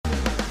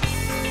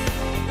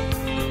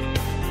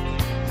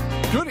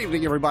Good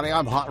evening, everybody.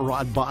 I'm Hot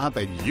Rod Bob,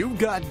 and you've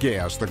got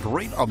gas. The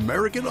great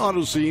American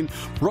auto scene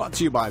brought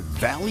to you by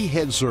Valley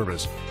Head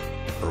Service,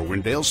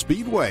 Irwindale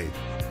Speedway,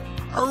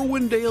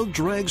 Irwindale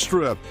Drag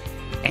Strip,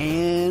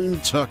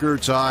 and Tucker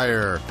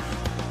Tire.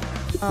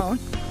 Oh.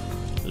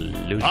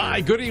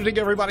 Hi, good evening,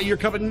 everybody. You're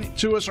coming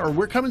to us, or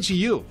we're coming to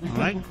you,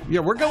 right?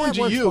 Yeah, we're going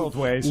to you both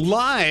ways.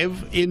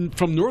 live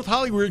from North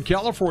Hollywood,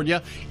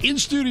 California, in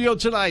studio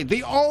tonight.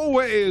 The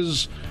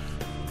always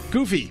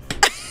goofy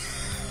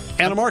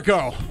Anna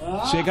Marco.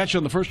 See, I got you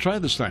on the first try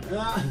this time.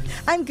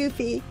 I'm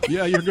goofy.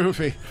 Yeah, you're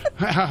goofy.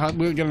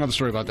 We'll get another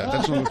story about that.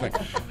 That's another thing.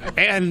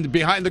 And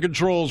behind the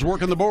controls,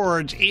 working the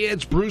boards,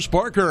 it's Bruce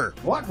Parker.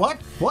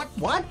 What?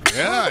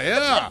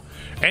 Yeah.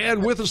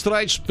 And with us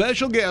tonight,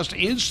 special guest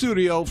in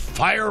studio,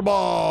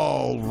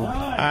 Fireball.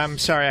 I'm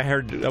sorry, I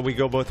heard we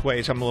go both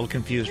ways. I'm a little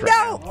confused right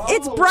now. No,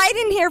 it's bright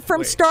in here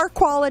from Star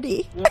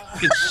Quality.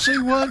 Say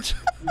what?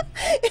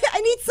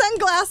 I need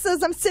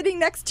sunglasses. I'm sitting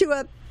next to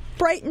a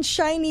bright and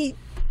shiny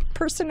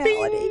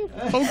personality.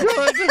 Oh,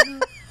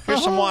 good.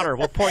 Here's some water.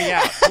 We'll pour you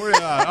out.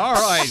 All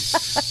right.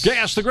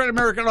 Gas, the Great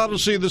American Auto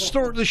Scene,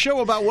 the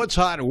show about what's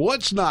hot,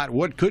 what's not,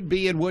 what could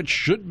be and what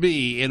should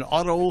be in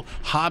auto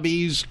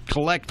hobbies,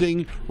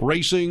 collecting,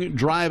 racing,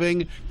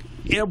 driving,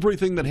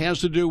 everything that has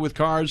to do with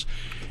cars,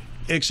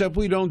 except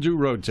we don't do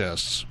road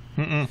tests.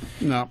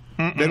 No.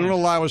 They don't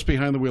allow us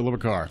behind the wheel of a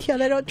car. Yeah,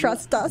 they don't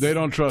trust us. They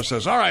don't trust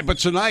us. All right, but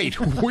tonight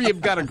we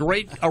have got a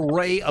great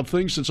array of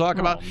things to talk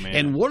about.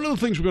 And one of the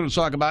things we're going to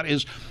talk about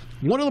is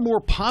one of the more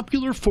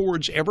popular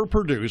Fords ever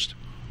produced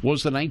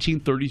was the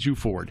 1932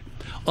 Ford.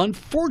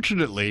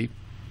 Unfortunately,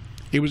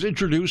 it was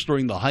introduced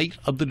during the height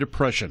of the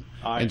Depression,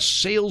 and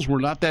sales were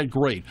not that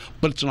great.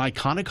 But it's an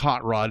iconic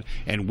hot rod,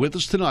 and with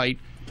us tonight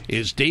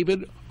is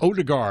David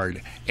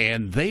Odegaard,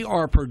 and they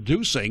are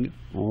producing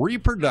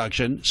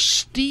reproduction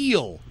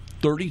steel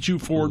 32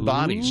 Ford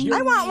bodies.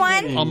 I want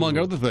one. Among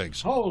other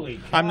things.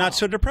 Holy cow. I'm not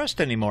so depressed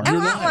anymore. I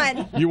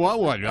want one. You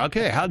want one?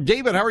 Okay.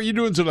 David, how are you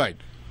doing tonight?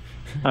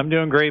 I'm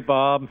doing great,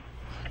 Bob.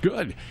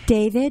 Good.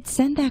 David,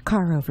 send that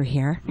car over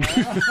here.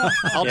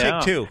 I'll take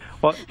two.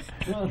 Well,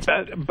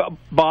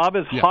 Bob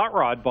is Hot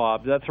Rod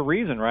Bob. That's a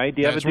reason, right?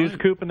 Do you have a That's Deuce right.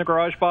 Coupe in the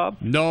garage, Bob?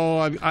 No,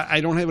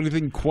 I don't have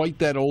anything quite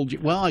that old.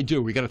 Well, I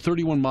do. We got a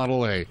 31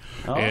 Model A,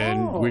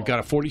 and we've got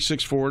a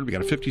 46 Ford, we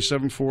got a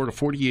 57 Ford, a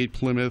 48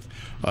 Plymouth.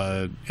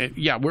 And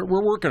yeah, we're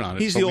working on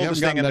it. He's but the we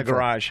oldest haven't thing in gotten the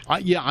that far.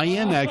 garage. Yeah, I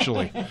am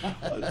actually.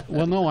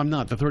 Well, no, I'm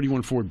not. The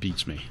 31 Ford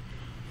beats me.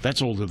 That's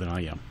older than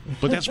I am.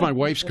 But that's my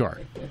wife's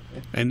car.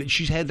 And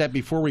she's had that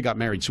before we got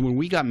married. So when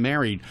we got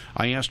married,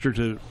 I asked her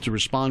to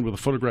respond with a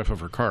photograph of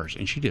her cars,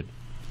 and she did.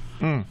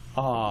 You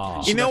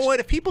know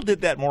what? If people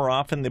did that more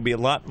often, there'd be a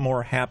lot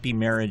more happy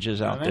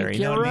marriages out there.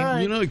 You know what I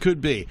mean? You know, it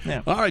could be.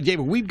 Yeah. All right,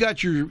 David, we've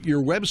got your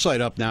website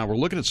up now. We're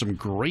looking at some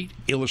great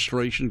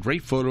illustration,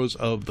 great photos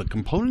of the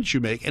components you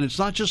make, and it's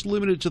not just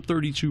limited to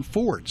 32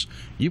 Fords.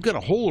 You've got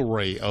a whole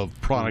array of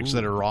products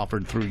that are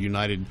offered through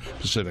United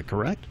Pacific,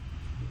 correct?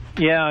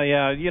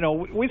 Yeah. You know,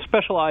 we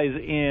specialize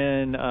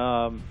in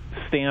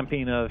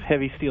stamping of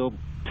heavy steel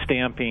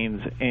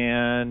stampings,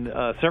 and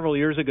several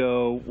years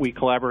ago we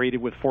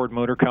collaborated with Ford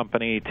Motor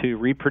Company to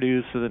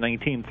reproduce the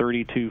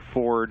 1932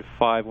 Ford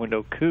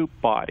 5-window coupe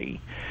body,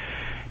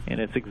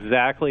 and it's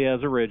exactly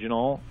as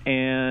original.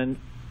 And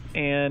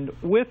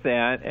with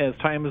that, as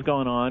time has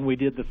gone on, we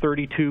did the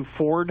 32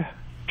 Ford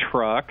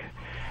truck.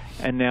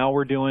 And now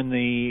we're doing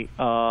the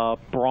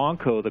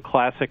Bronco, the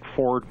classic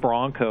Ford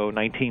Bronco,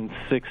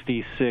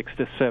 1966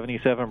 to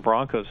 77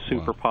 Bronco,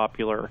 super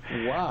popular.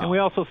 Wow. And we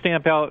also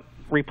stamp out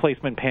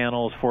replacement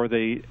panels for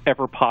the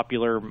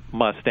ever-popular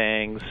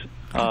Mustangs,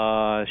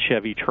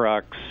 Chevy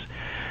trucks.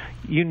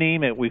 You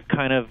name it, we've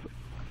kind of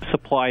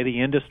supply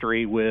the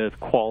industry with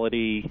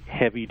quality,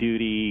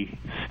 heavy-duty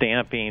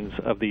stampings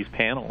of these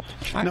panels.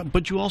 No,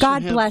 but you also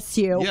God have, bless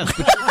you. Yes,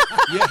 but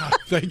yeah,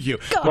 thank you.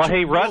 Well, hey,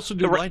 you Rust, also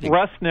do lighting.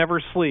 Rust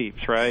never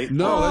sleeps, right?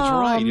 No, that's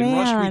right. In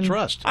Rust we man.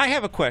 trust. I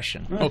have a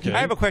question. Okay. I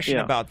have a question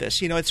Yeah. about this.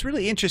 You know, it's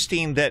really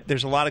interesting that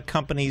there's a lot of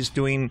companies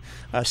doing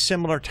a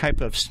similar type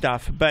of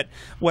stuff. But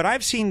what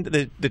I've seen,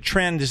 the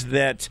trend is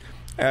that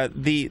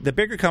the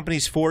bigger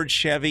companies, Ford,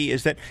 Chevy,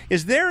 is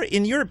there,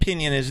 in your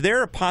opinion, is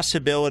there a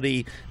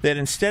possibility that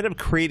instead of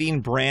creating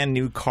brand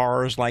new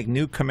cars like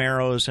new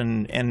Camaros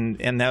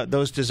and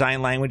those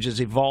design languages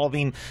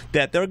evolving,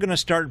 that they're going to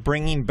start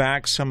bringing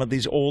back some of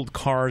these old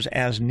cars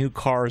as new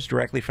cars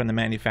directly from the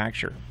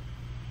manufacturer?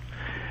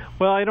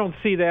 Well, I don't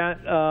see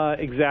that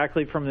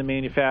exactly from the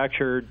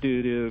manufacturer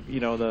due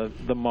to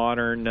the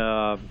modern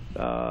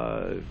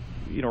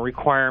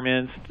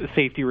requirements,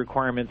 safety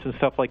requirements, and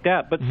stuff like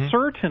that. But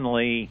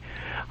certainly,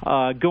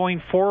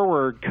 going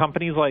forward,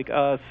 companies like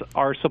us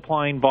are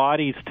supplying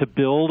bodies to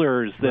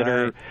builders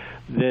that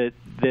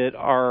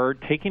are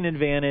taking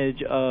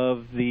advantage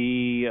of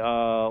the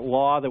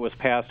law that was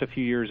passed a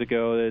few years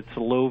ago. It's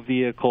low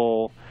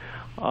vehicle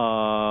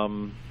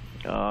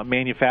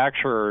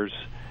manufacturers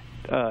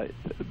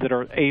that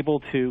are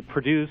able to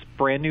produce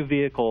brand new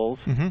vehicles,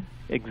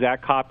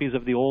 exact copies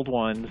of the old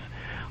ones,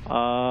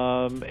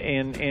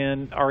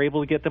 and are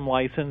able to get them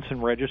licensed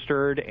and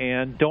registered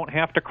and don't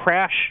have to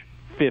crash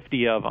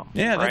 50 of them.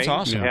 Yeah, that's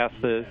awesome. Pass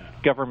the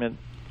government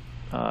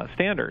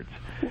standards.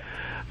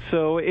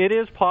 So it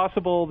is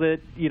possible that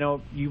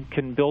you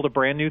can build a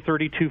brand new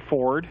 32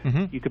 Ford,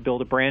 you could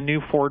build a brand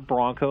new Ford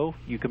Bronco,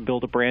 you can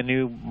build a brand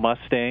new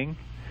Mustang,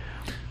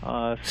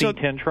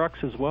 C10 trucks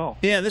as well.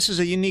 Yeah, this is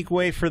a unique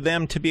way for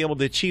them to be able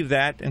to achieve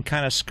that and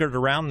kind of skirt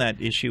around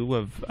that issue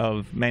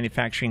of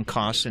manufacturing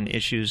costs and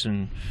issues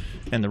and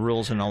the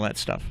rules and all that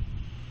stuff.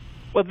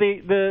 Well,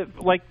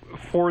 like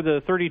for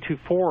the 32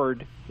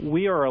 Ford,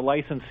 we are a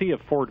licensee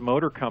of Ford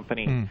Motor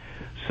Company.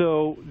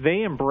 So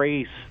they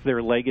embrace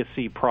their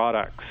legacy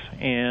products,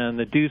 and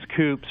the Deuce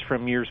Coupes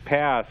from years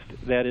past,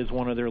 that is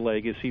one of their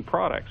legacy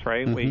products,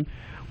 right? We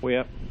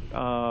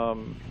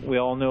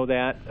all know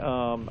that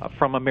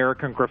from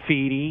American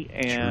Graffiti,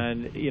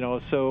 and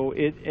so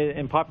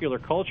in popular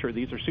culture,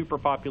 these are super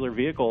popular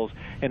vehicles,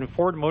 and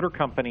Ford Motor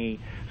Company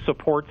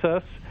supports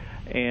us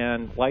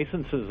and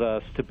licenses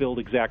us to build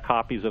exact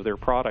copies of their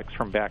products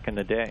from back in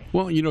the day.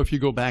 Well, if you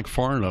go back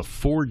far enough,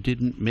 Ford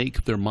didn't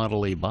make their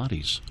Model A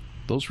bodies.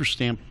 Those were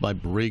stamped by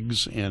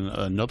Briggs and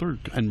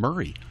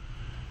Murray.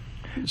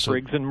 So,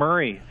 Briggs and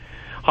Murray.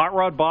 Hot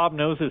Rod Bob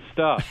knows his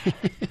stuff.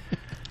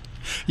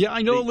 Yeah,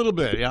 I know a little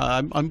bit.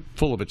 Yeah, I'm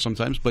full of it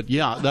sometimes, but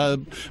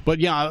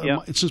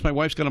since my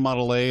wife's got a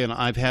Model A and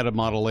I've had a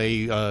Model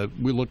A,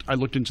 I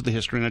looked into the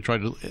history and I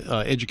tried to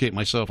educate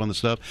myself on the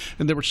stuff.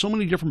 And there were so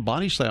many different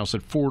body styles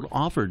that Ford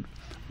offered,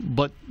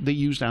 but they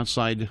used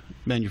outside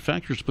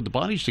manufacturers to put the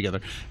bodies together,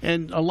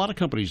 and a lot of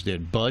companies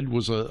did. Bud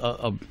was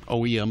a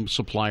OEM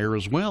supplier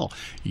as well.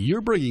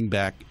 You're bringing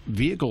back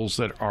vehicles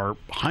that are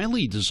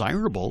highly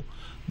desirable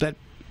that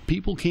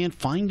people can't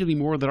find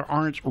anymore, that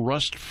aren't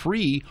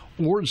rust-free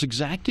or as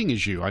exacting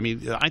as you. I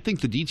mean, I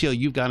think the detail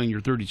you've got in your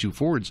 32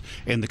 Fords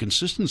and the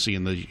consistency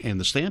in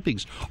the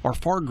stampings are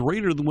far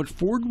greater than what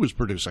Ford was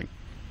producing.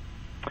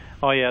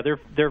 Oh yeah,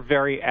 they're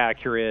very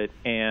accurate,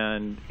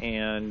 and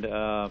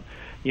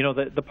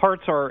the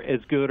parts are as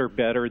good or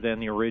better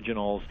than the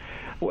originals.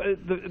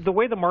 The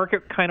way the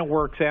market kind of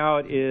works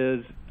out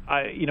is,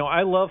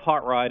 I love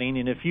hot rodding,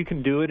 and if you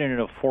can do it in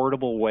an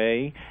affordable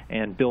way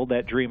and build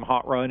that dream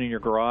hot rod in your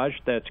garage,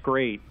 that's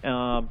great.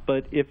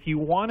 But if you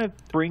want to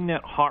bring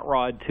that hot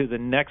rod to the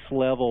next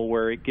level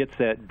where it gets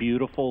that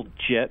beautiful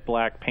jet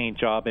black paint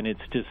job and it's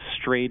just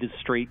straight as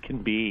straight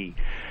can be,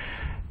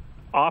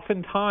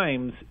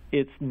 oftentimes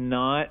it's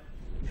not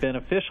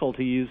beneficial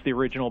to use the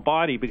original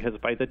body, because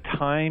by the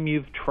time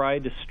you've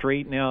tried to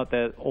straighten out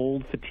that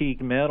old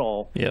fatigue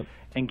metal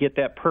and get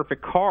that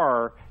perfect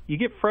car, you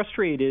get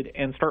frustrated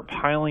and start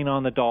piling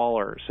on the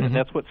dollars, and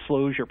that's what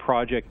slows your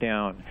project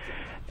down.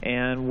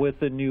 And with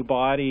the new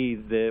body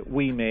that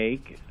we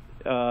make,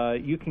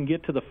 you can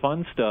get to the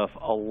fun stuff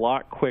a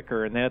lot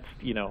quicker, and that's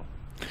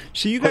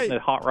so you putting guys, the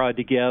hot rod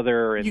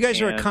together. You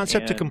guys are a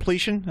concept to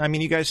completion. I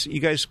mean, you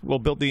guys will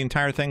build the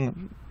entire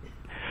thing.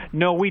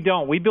 No, we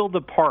don't. We build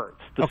the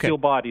parts, the steel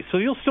body. So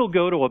you'll still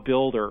go to a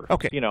builder.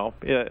 Okay.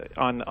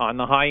 On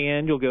the high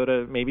end, you'll go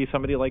to maybe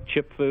somebody like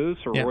Chip Foose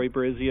or Roy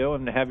Brizio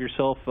and have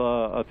yourself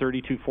a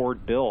 32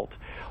 Ford built,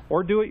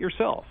 or do it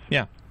yourself.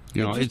 Yeah.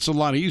 It's a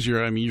lot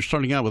easier. I mean, you're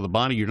starting out with a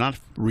body. You're not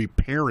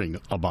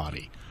repairing a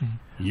body.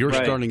 You're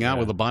starting out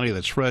with a body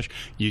that's fresh.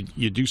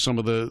 You do some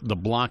of the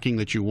blocking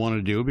that you want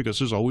to do, because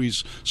there's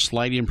always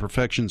slight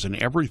imperfections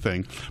in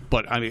everything.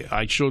 But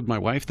I showed my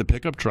wife the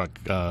pickup truck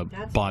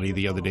body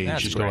the other day, and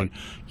she's going,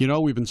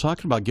 we've been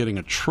talking about getting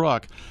a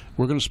truck.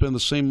 We're going to spend the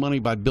same money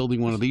by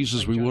building one of these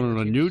as we would on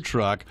a new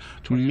truck.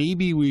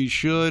 Maybe we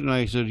should. And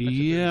I said,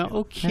 yeah,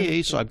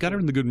 okay. So I've got her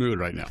in the good mood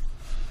right now.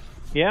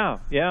 Yeah.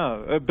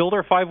 Build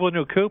our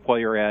 5-window coupe while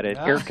you're at it.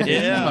 Air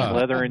conditioning,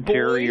 leather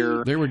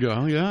interior. There we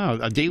go. Yeah,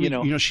 a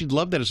daily. She'd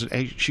love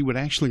that she would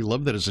actually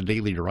love that as a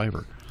daily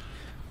driver.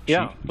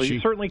 Yeah, you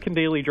certainly can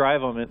daily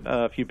drive them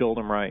if you build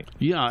them right.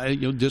 Yeah,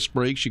 disc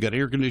brakes. You got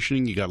air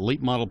conditioning. You got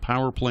late model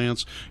power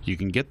plants. You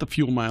can get the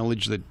fuel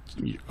mileage that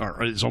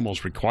is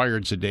almost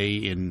required today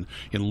in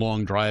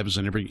long drives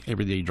and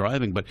everyday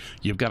driving. But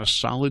you've got a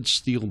solid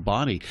steel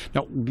body.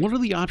 Now, what are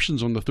the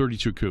options on the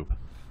 32 Coupe?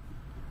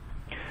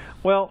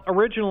 Well,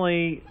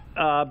 originally,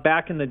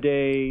 back in the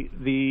day,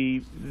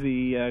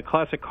 the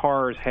classic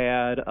cars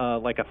had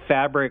like a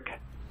fabric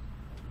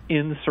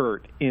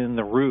insert in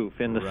the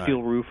roof, in the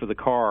steel roof of the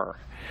car.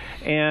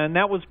 And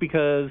that was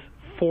because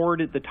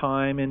Ford at the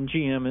time, and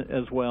GM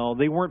as well,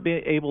 they weren't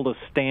able to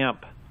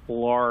stamp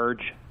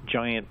large,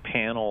 giant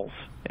panels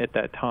at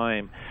that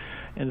time.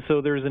 And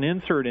so there's an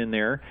insert in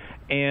there,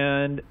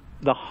 and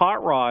the hot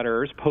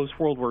rodders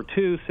post-World War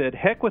II said,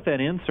 heck with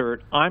that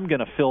insert, I'm going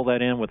to fill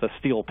that in with a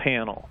steel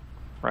panel.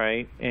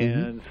 Right,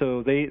 and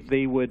so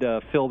they would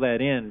fill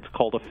that in. It's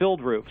called a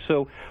filled roof.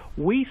 So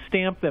we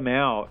stamp them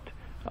out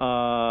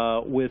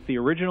with the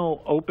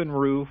original open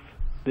roof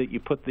that you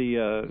put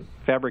the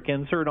fabric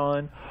insert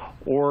on,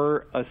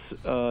 or a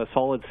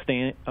solid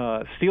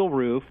steel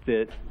roof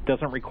that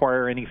doesn't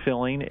require any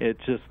filling.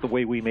 It's just the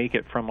way we make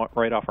it from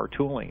right off our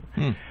tooling.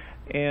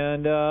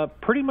 And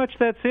pretty much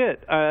that's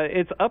it.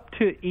 It's up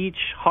to each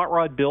hot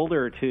rod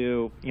builder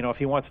to, if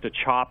he wants to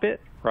chop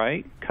it,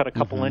 right, cut a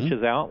couple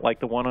inches out, like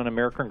the one on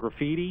American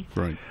Graffiti,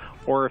 right,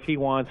 or if he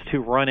wants to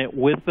run it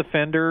with the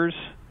fenders,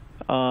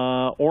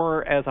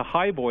 or as a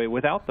highboy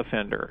without the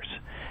fenders.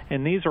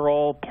 And these are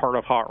all part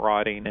of hot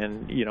rodding,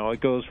 and it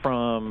goes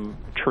from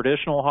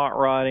traditional hot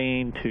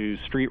rodding to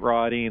street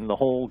rodding, the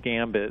whole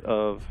gambit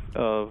of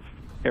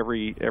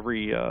every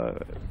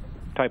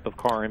type of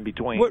car in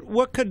between.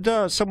 What could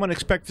someone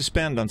expect to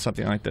spend on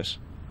something like this?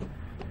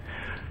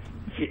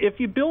 If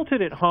you built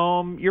it at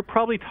home, you're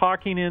probably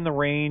talking in the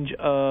range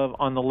of,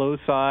 on the low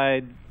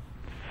side,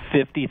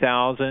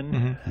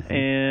 $50,000,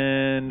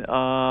 and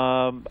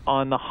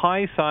on the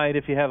high side,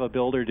 if you have a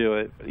builder do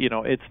it,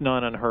 it's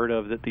not unheard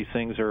of that these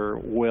things are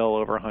well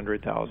over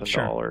 $100,000.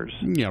 Sure.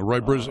 Yeah, Roy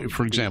Brizzi,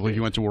 for example, if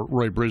you went to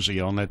Roy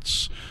Brizzi on,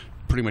 that's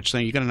pretty much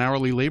saying you got an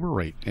hourly labor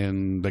rate,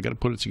 and they got to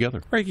put it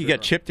together. Or you could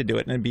get Chip to do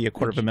it, and it'd be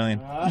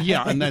 $250,000.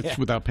 Yeah, and that's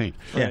without paint.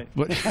 Yeah,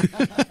 but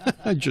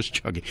just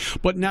chugging.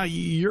 But now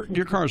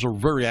your cars are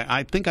very.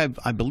 I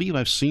believe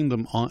I've seen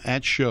them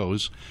at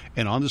shows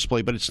and on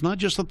display. But it's not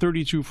just the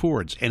 32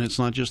 Fords, and it's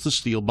not just the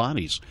steel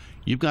bodies.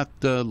 You've got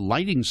the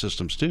lighting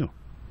systems too.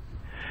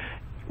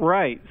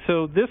 Right.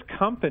 So this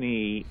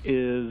company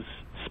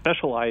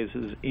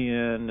specializes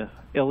in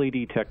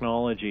LED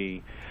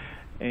technology,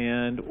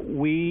 and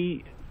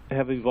we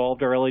have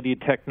evolved our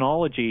LED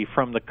technology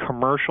from the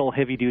commercial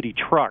heavy-duty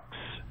trucks,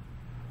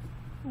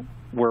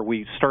 where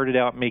we started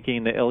out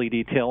making the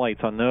LED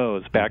taillights on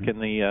those back in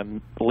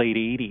the late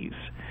 80s.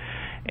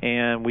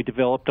 And we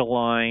developed a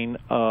line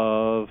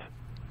of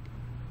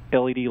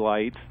LED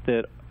lights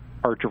that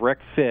are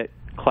direct fit,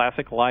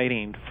 classic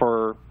lighting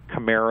for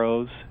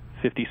Camaros,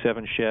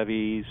 57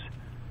 Chevys,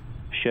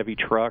 Chevy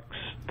trucks,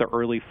 the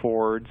early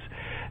Fords.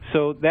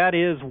 So that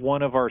is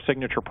one of our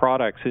signature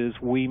products, is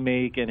we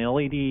make an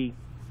LED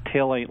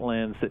taillight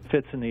lens that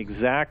fits in the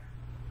exact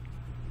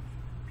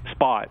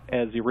spot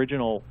as the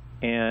original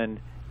and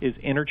is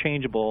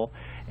interchangeable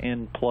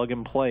and plug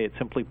and play. It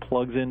simply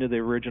plugs into the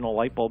original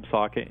light bulb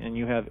socket, and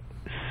you have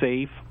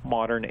safe,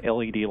 modern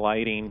LED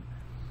lighting.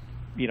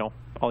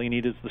 All you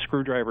need is the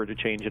screwdriver to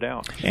change it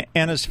out.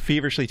 Anna's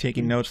feverishly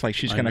taking notes, like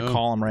she's going to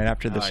call him right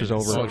after this is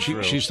over. So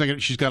she's thinking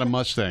she's got a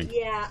Mustang.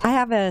 Yeah, I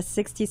have a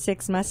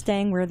 '66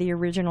 Mustang. We're the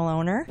original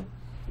owner.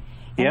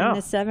 And in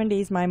the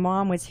 70s, my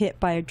mom was hit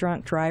by a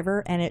drunk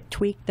driver, and it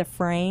tweaked the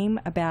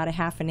frame about a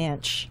half an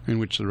inch. In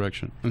which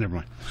direction? Oh, never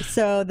mind.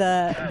 So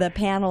the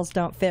panels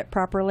don't fit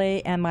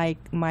properly, and my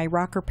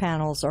rocker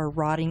panels are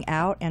rotting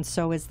out, and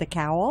so is the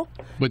cowl.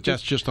 But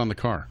that's just on the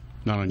car,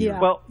 not on you.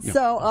 Well,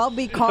 so I'll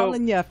be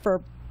calling you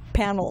for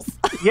panels.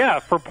 Yeah,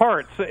 for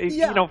parts.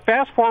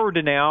 Fast forward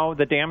to now,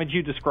 the damage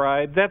you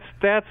described,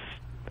 that's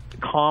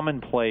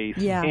commonplace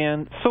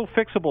and so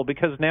fixable,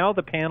 because now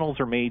the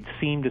panels are made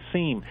seam to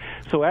seam.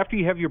 So after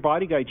you have your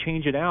body guy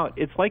change it out,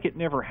 it's like it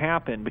never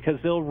happened, because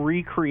they'll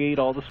recreate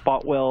all the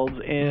spot welds,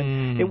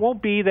 and it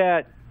won't be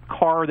that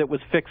car that was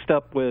fixed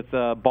up with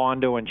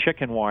Bondo and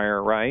chicken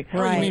wire, right?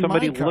 Right.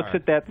 Somebody looks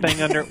at that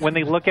thing under when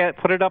they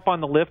put it up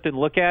on the lift and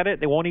look at it,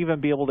 they won't even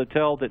be able to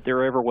tell that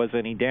there ever was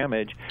any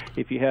damage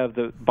if you have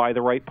buy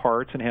the right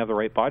parts and have the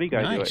right body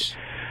guy do it.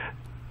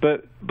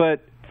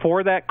 But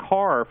for that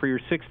car, for your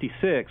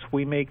 66,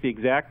 we make the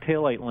exact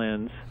taillight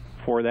lens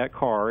for that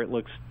car. It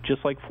looks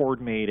just like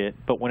Ford made it,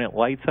 but when it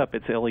lights up,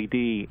 it's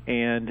LED.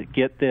 And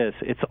get this,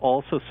 it's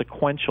also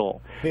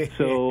sequential.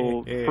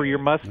 So for your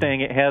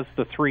Mustang, it has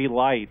the 3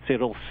 lights.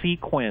 It'll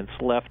sequence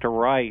left to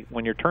right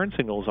when your turn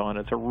signal's on.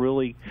 It's a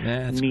really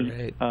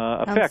neat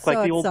effect,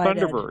 like the old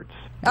Thunderbirds.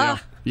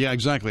 Yeah,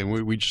 exactly.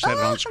 We just had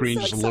it on screen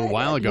just a little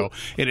while ago,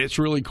 and it's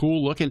really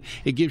cool looking.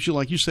 It gives you,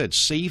 like you said,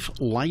 safe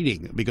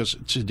lighting, because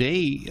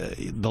today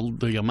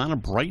the amount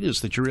of brightness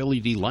that your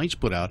LED lights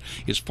put out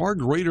is far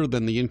greater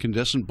than the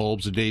incandescent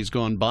bulbs of days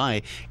gone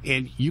by,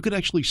 and you could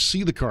actually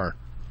see the car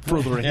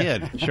further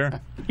ahead. Sure.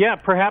 Yeah,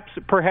 perhaps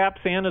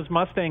Anna's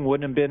Mustang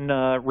wouldn't have been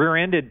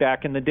rear-ended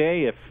back in the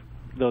day if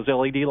those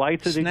LED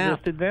lights had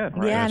existed then.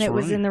 Right? Yeah, and it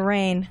was in the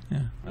rain. Yeah.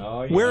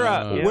 Oh,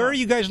 yeah. Where are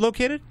you guys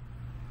located?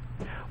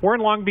 We're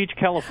in Long Beach,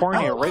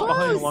 California, right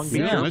behind the Long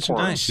Beach Airport. That's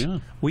nice. Yeah.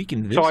 We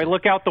can visit. So I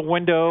look out the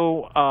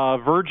window,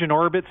 Virgin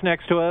Orbit's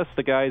next to us,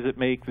 the guys that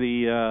make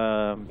the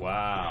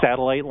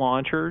satellite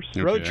launchers.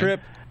 Okay. Road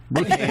trip.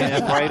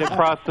 And right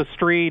across the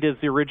street is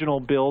the original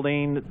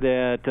building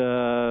that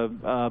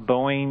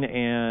Boeing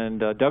and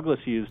Douglas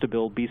used to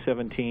build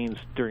B-17s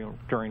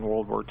during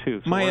World War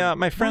II. So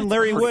my friend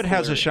Larry Wood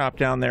has a shop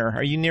down there.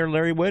 Are you near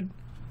Larry Wood?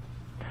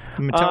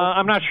 I'm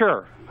not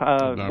sure.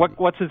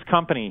 What's his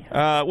company?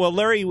 Well,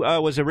 Larry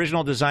was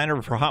original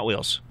designer for Hot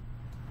Wheels.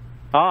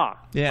 Ah,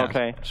 yeah.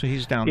 Okay. So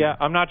he's down there. Yeah,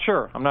 I'm not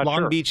sure.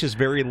 Long Beach is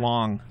very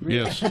long.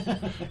 Yes.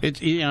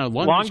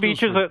 Long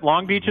Beach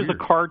is a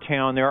car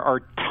town. There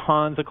are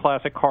tons of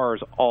classic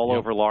cars all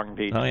over Long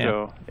Beach. Oh,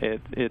 yeah. So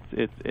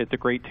it's a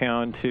great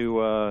town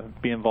to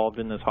be involved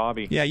in this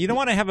hobby. Yeah, you don't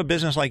want to have a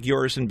business like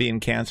yours and be in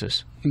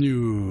Kansas. But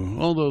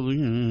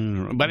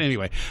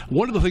anyway,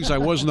 one of the things I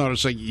was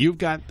noticing, you've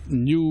got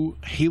new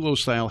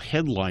Halo-style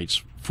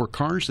headlights for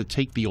cars that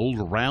take the old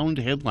round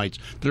headlights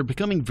that are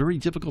becoming very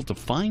difficult to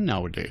find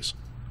nowadays.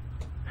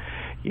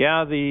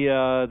 Yeah,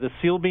 the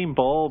seal beam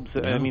bulbs.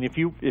 Yeah. I mean, if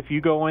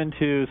you go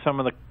into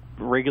some of the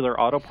regular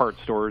auto parts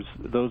stores,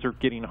 those are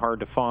getting hard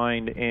to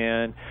find,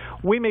 and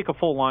we make a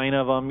full line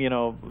of them. You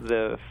know,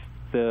 the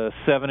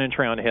 7-inch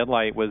round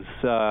headlight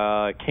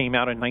came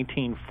out in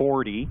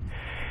 1940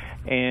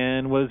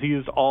 and was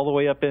used all the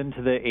way up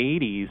into the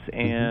 80s,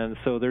 and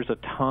so there's a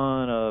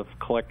ton of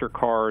collector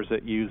cars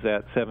that use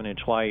that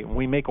 7-inch light. And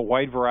we make a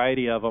wide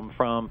variety of them,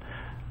 from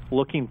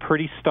looking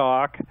pretty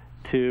stock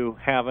to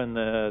having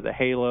the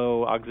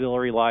Halo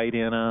auxiliary light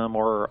in them,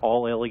 or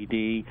all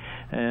LED,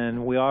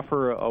 and we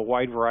offer a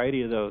wide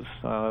variety of those.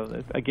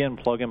 Again,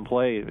 plug and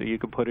play. You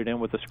could put it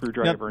in with a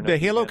screwdriver. Now, the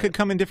Halo could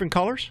come in different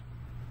colors?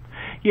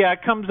 Yeah,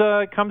 it comes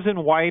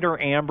in white or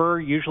amber.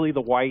 Usually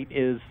the white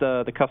is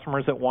the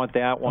customers that want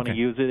to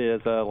use it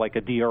as like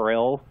a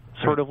DRL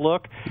sort of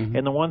look.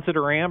 And the ones that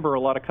are amber, a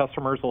lot of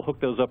customers will hook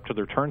those up to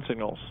their turn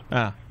signals.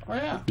 Ah. Oh,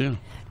 yeah.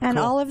 And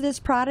cool. all of this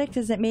product,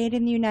 is it made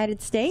in the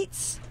United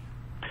States?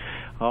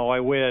 Oh,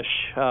 I wish.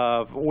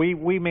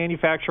 We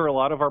manufacture a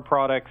lot of our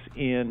products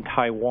in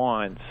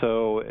Taiwan.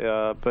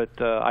 So,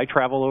 but I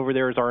travel over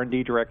there as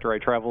R&D director. I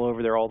travel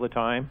over there all the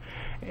time,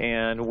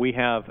 and we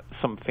have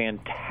some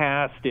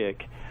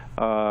fantastic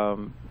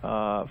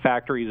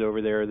factories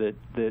over there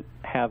that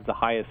have the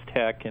highest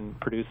tech and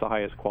produce the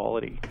highest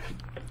quality.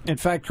 In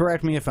fact,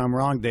 correct me if I'm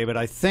wrong, David,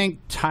 I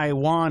think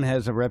Taiwan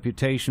has a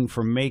reputation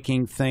for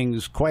making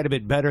things quite a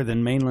bit better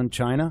than mainland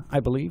China, I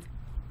believe.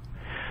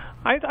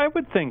 I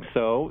would think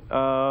so.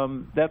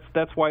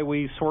 That's why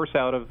we source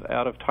out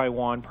of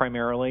Taiwan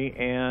primarily,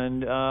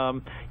 and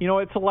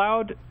it's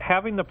allowed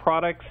having the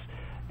products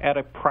at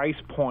a price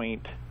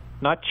point,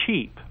 not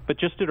cheap, but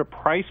just at a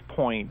price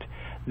point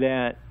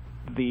that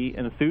the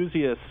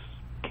enthusiasts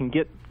can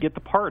get the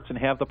parts and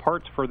have the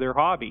parts for their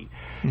hobby.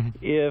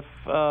 If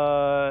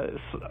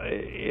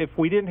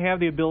we didn't have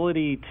the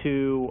ability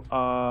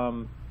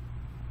to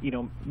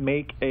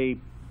make a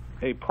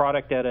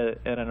product at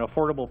an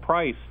affordable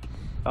price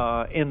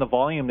in the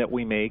volume that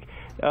we make,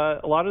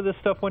 a lot of this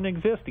stuff wouldn't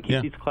exist to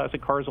keep these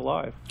classic cars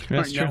alive.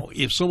 That's true. Now,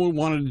 if someone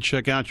wanted to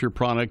check out your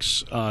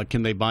products,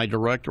 can they buy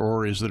direct,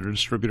 or is there a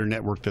distributor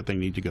network that they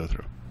need to go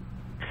through?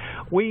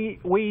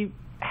 We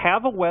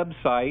have a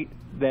website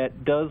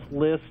that does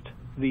list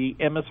the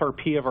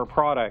MSRP of our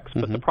products,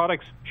 but the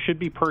products should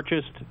be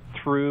purchased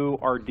through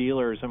our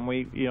dealers,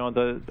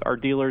 and our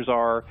dealers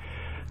are,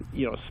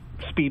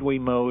 Speedway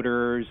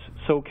Motors,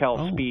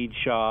 SoCal Speed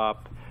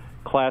Shop,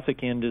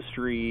 Classic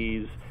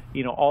Industries,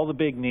 all the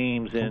big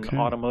names in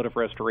automotive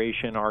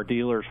restoration are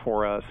dealers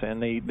for us,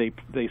 and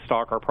they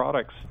stock our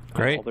products.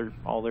 Great.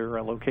 All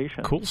their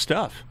locations. Cool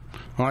stuff.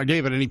 All right,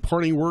 David, any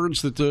parting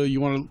words that you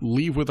want to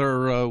leave with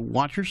our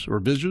watchers or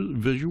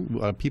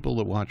visual people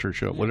that watch our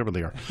show, whatever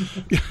they are?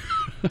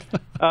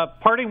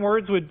 Parting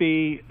words would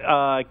be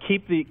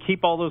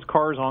keep all those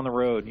cars on the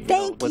road.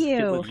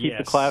 Let's keep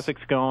the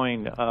classics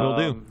going. Will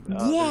do.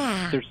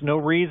 There's no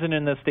reason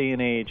in this day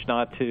and age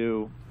not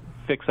to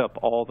fix up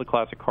all the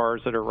classic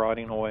cars that are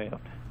rotting away,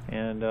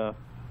 and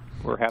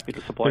we're happy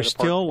to supply. There's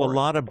still a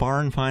lot of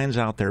barn finds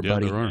out there,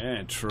 buddy. There are.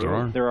 Yeah,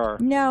 true. There are.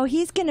 No,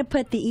 he's going to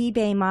put the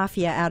eBay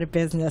mafia out of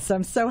business.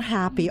 I'm so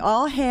happy.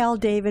 All hail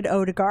David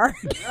Odegaard.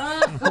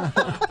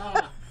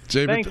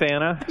 David, thanks,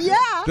 Anna. Yeah,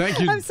 thank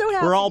you. I'm so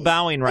happy. We're all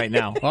bowing right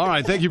now. All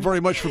right, thank you very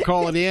much for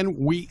calling in.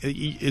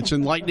 It's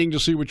enlightening to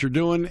see what you're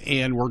doing,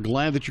 and we're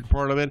glad that you're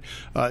part of it.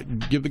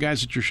 Give the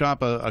guys at your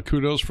shop a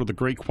kudos for the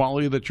great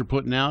quality that you're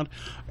putting out,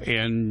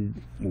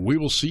 and we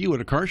will see you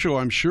at a car show,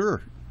 I'm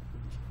sure.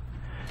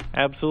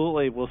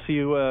 Absolutely, we'll see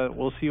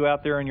you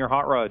out there in your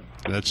hot rod.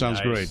 That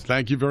sounds great.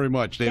 Thank you very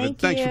much, David.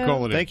 Thanks for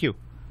calling in. Thank you.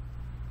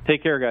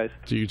 Take care, guys.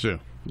 To you too.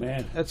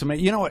 Man, that's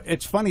amazing. You know what?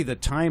 It's funny, the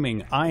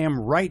timing. I am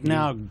right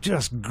now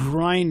just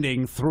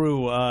grinding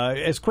through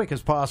as quick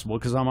as possible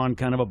because I'm on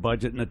kind of a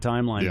budget and a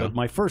timeline. Yeah. But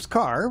my first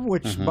car,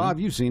 which, Bob,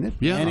 you've seen it.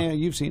 Yeah. And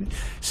you've seen it.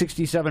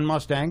 67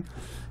 Mustang.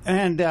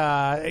 And,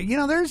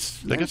 there's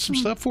They got some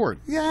stuff for it.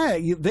 Yeah,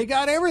 they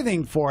got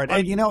everything for it.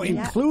 And,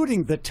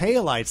 including the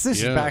taillights.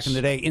 This is back in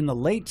the day, in the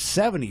late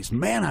 70s.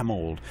 Man, I'm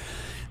old.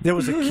 There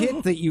was a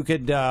kit that you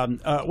could,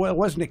 it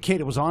wasn't a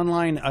kit, it was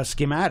online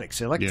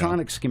schematics,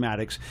 electronic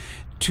schematics,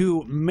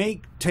 to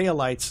make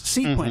taillights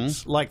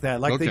sequence like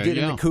that, like they did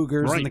in the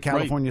Cougars and the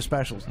California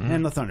Specials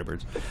and the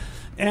Thunderbirds.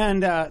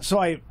 And so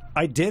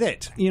I did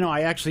it.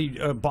 I actually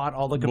bought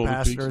all the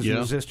capacitors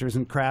and resistors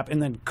and crap,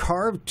 and then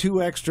carved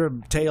 2 extra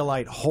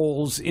taillight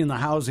holes in the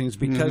housings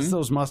because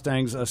those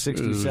Mustangs,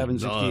 67,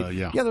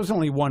 68, there was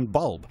only one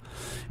bulb.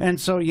 And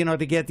so,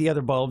 to get the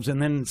other bulbs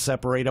and then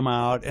separate them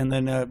out, and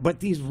then, but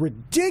these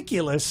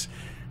ridiculous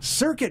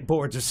circuit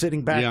boards are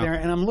sitting back there,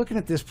 and I'm looking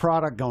at this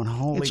product going,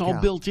 holy It's cow.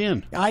 all built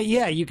in.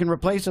 Yeah, you can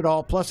replace it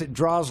all, plus it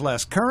draws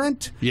less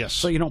current. Yes.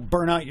 So you don't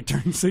burn out your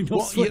turn signal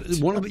Well, switch.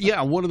 one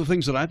of the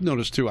things that I've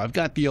noticed, too, I've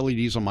got the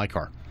LEDs on my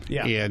car.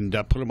 Yeah. And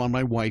put them on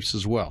my wife's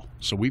as well.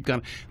 So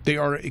they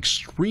are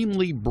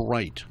extremely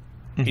bright.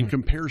 In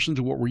comparison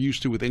to what we're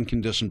used to with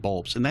incandescent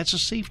bulbs. And that's a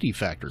safety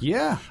factor.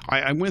 Yeah.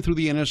 I went through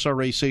the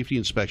NSRA safety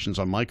inspections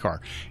on my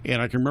car,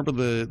 and I can remember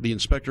the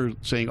inspector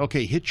saying,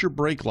 okay, hit your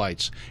brake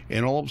lights.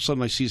 And all of a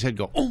sudden I see his head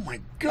go, oh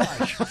my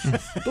gosh,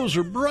 those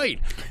are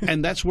bright.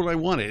 And that's what I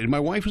wanted. And my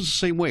wife was the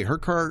same way. Her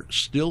car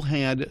still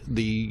had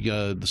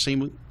the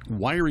same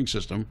wiring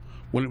system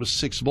when it was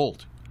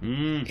 6-volt.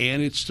 And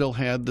it still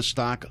had the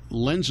stock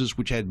lenses,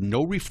 which had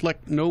no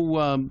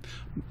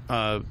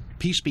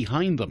piece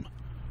behind them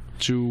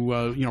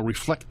to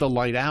reflect the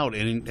light out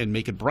and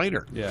make it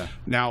brighter. Yeah.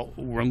 Now,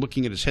 when I'm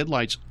looking at his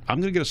headlights,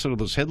 I'm going to get a set of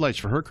those headlights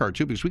for her car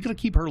too, because we got to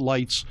keep her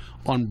lights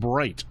on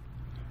bright,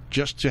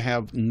 just to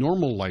have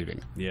normal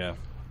lighting. Yeah.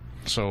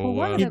 So well,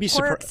 one of the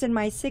quirks in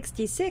my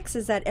 66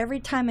 is that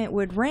every time it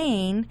would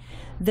rain,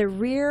 the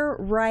rear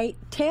right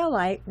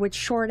taillight would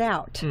short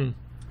out.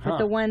 With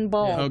the one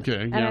bulb. Yeah.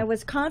 Okay, and I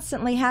was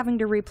constantly having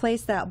to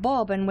replace that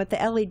bulb, and with the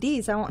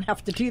LEDs, I won't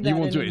have to do that you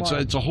won't anymore. do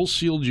it. It's a whole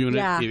sealed unit.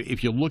 Yeah.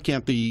 If you look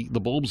at the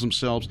bulbs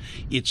themselves,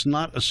 it's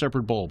not a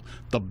separate bulb.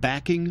 The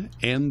backing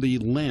and the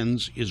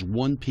lens is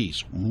one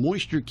piece.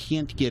 Moisture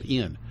can't get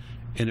in,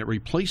 and it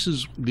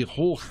replaces the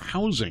whole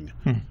housing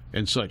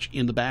and such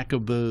in the back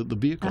of the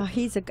vehicle.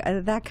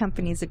 Oh, that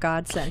company's a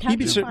godsend. You'd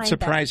be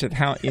surprised at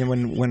how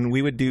when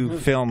we would do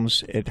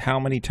films, at how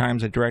many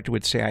times a director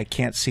would say, "I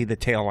can't see the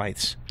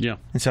taillights." Yeah.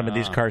 In some of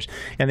these cars,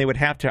 and they would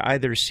have to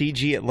either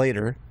CG it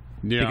later.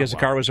 Because the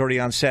car was already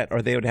on set,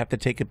 or they would have to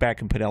take it back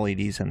and put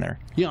LEDs in there.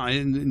 Yeah,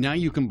 and now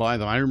you can buy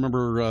them. I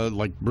remember,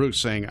 like Bruce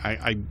saying,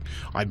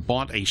 I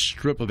bought a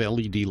strip of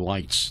LED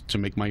lights to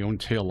make my own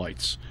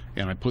taillights,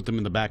 and I put them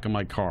in the back of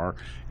my car,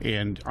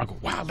 and I go,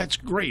 wow, that's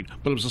great.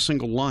 But it was a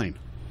single line.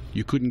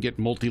 You couldn't get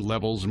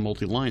multi-levels and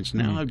multi-lines.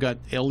 Now I've got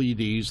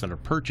LEDs that are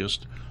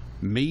purchased,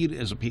 made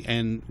as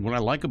and what I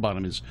like about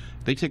them is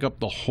they take up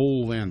the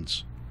whole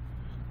lens.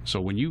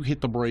 So when you hit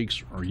the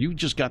brakes, or you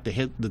just got the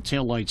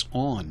taillights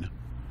on,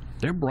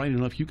 they're bright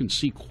enough you can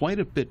see quite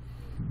a bit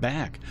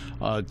back.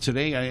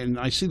 Today, and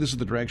I see this at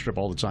the drag strip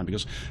all the time,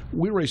 because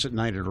we race at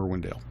night at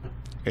Irwindale.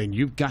 And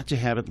you've got to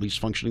have at least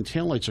functioning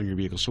taillights on your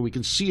vehicle so we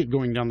can see it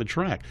going down the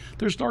track.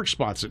 There's dark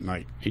spots at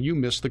night, and you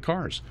miss the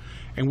cars.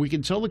 And we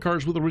can tell the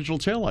cars with original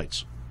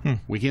taillights.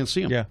 We can't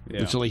see them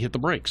until they hit the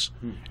brakes.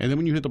 And then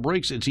when you hit the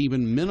brakes, it's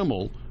even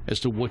minimal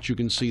as to what you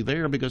can see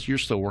there, because you're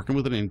still working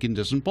with an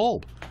incandescent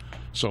bulb.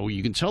 So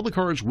you can tell the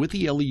cars with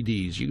the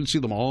LEDs. You can see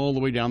them all the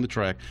way down the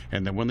track.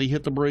 And then when they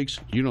hit the brakes,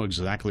 you know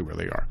exactly where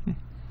they are.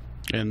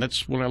 And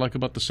that's what I like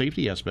about the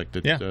safety aspect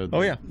that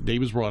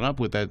Dave has brought up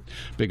with that,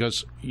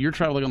 because you're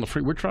traveling on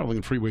the we're traveling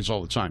on freeways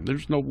all the time.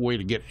 There's no way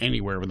to get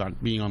anywhere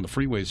without being on the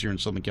freeways here in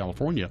Southern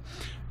California.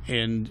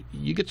 And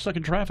you get stuck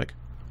in traffic.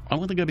 I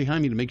want the guy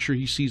behind me to make sure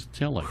he sees the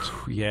taillights.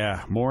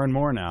 Yeah, more and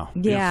more now.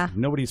 Yeah.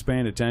 Nobody's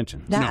paying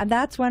attention.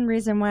 That's one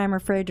reason why I'm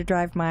afraid to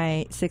drive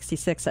my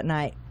 66 at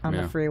night on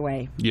the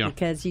freeway. Yeah.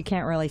 Because you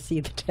can't really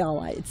see the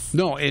taillights.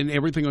 No, and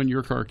everything on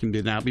your car can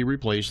now be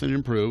replaced and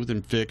improved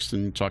and fixed,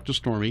 and talk to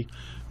Stormy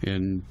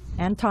and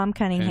Tom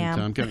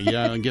Cunningham.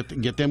 And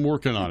get them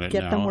working on it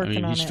Get now. them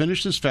working on he's it.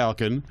 finished his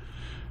Falcon.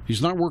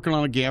 He's not working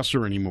on a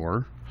gasser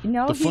anymore.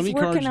 No, the he's funny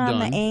working car's on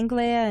done. the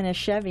Anglia and a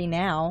Chevy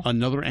now.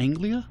 Another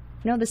Anglia?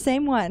 No, the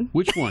same one.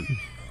 Which one?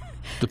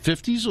 The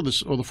 50s or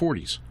the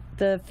 40s?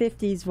 The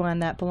 50s one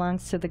that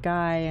belongs to the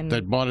guy and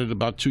that bought it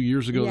about 2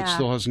 years ago that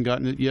still hasn't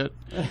gotten it yet.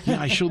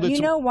 Yeah, I showed that.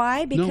 You know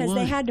why? Because why?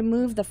 they had to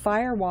move the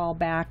firewall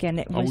back, and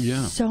it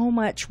was so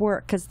much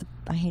work. Because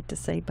I hate to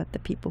say, but the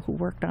people who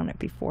worked on it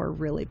before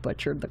really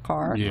butchered the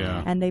car.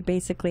 Yeah. And they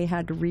basically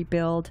had to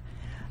rebuild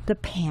the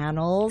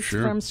panels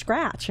from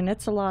scratch, and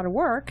it's a lot of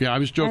work. Yeah, I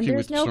was joking. And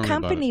there's with no Stormy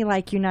company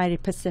like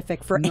United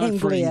Pacific for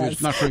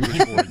Anglias. Not for English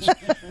Fords.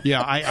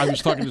 Yeah, I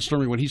was talking to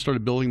Stormy when he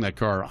started building that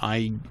car.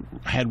 I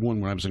had one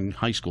when I was in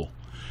high school.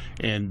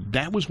 And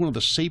that was one of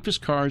the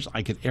safest cars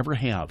I could ever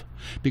have.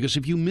 Because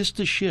if you missed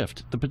a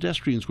shift, the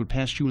pedestrians would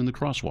pass you in the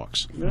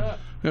crosswalks.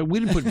 We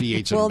didn't put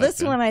V8s in Well, back this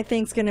then. one I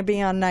think is going to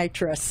be on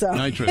nitrous. So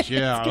Nitrous,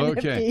 yeah,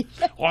 okay.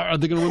 Are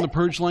they going to run the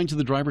purge line to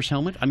the driver's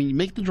helmet? I mean,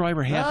 make the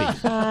driver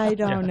happy. I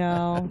don't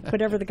know.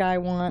 Whatever the guy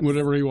wants.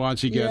 Whatever he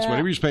wants, he gets. Yeah.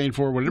 Whatever he's paying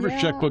for, whatever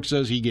his checkbook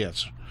says, he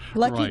gets.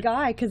 Lucky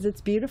guy, because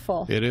it's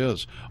beautiful. It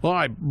is. All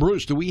right,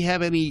 Bruce, do we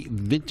have any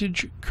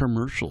vintage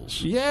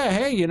commercials? Yeah,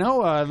 hey,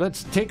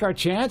 let's take our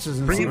chances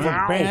and see if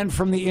we're banned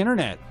from the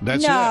internet.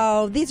 That's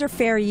no, these are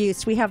fair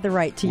use. We have the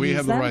right to use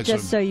have the them, right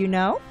just so you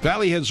know.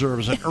 Valley Head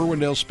Service at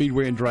Irwindale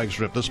Speedway and Drag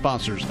Strip, the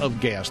sponsors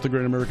of GAS, the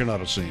Great American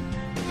Auto Scene.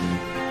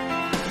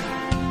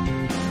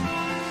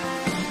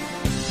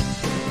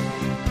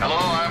 Hello,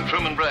 I'm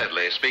Truman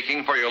Bradley,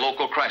 speaking for your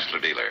local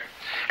Chrysler dealer.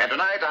 And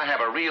tonight I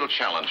have a real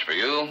challenge for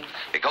you,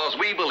 because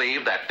we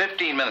believe that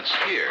 15 minutes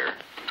here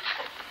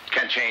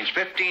can change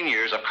 15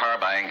 years of car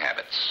buying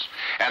habits.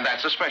 And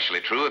that's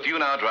especially true if you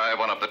now drive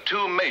one of the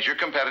two major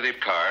competitive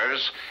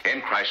cars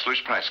in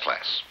Chrysler's price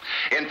class.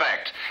 In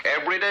fact,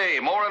 every day,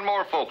 more and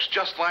more folks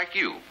just like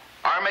you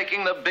are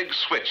making the big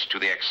switch to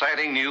the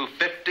exciting new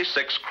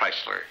 56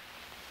 Chrysler.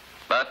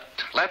 But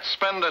let's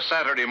spend a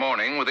Saturday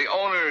morning with the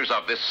owners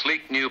of this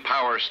sleek new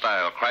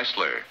power-style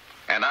Chrysler,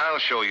 and I'll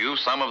show you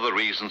some of the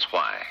reasons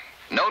why.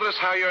 Notice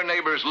how your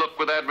neighbors look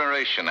with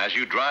admiration as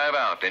you drive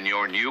out in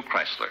your new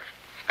Chrysler.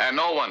 And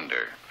no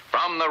wonder.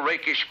 From the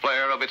rakish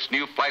flare of its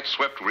new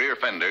flight-swept rear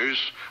fenders,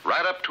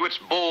 right up to its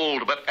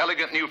bold but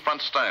elegant new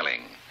front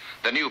styling,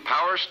 the new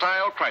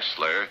power-style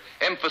Chrysler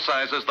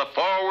emphasizes the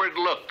forward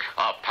look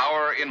of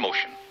power in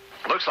motion.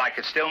 Looks like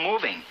it's still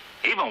moving,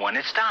 even when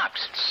it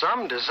stops.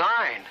 Some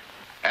design.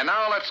 And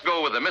now let's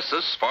go with the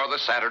missus for the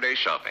Saturday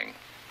shopping.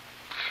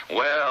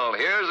 Well,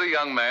 here's a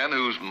young man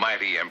who's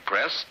mighty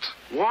impressed.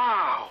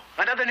 Wow,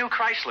 another new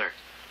Chrysler.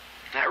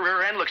 That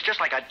rear end looks just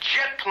like a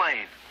jet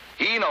plane.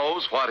 He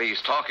knows what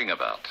he's talking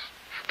about.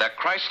 The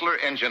Chrysler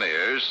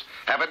engineers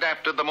have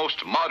adapted the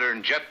most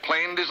modern jet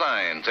plane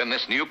designs in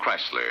this new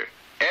Chrysler.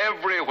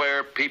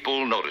 Everywhere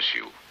people notice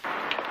you.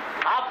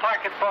 I'll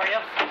park it for you.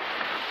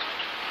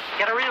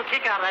 Get a real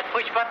kick out of that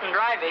push-button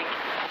driving.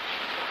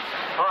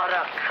 What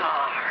a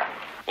car.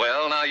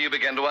 Well, now you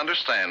begin to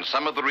understand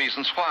some of the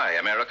reasons why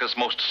America's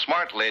most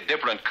smartly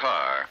different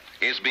car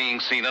is being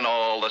seen in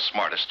all the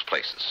smartest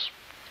places.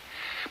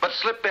 But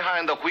slip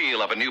behind the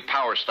wheel of a new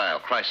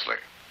power-style Chrysler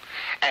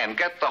and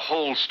get the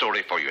whole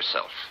story for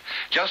yourself.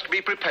 Just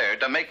be prepared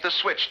to make the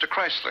switch to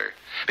Chrysler,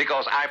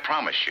 because I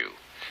promise you,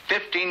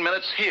 15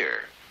 minutes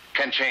here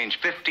can change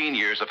 15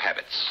 years of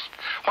habits.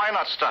 Why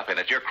not stop in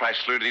at your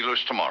Chrysler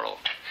dealers tomorrow?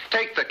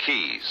 Take the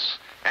keys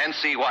and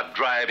see what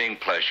driving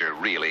pleasure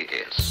really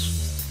is.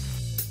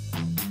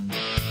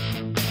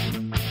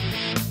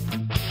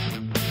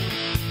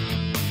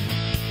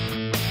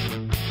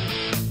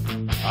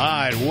 All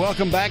right,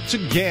 welcome back to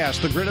Gas,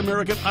 the Great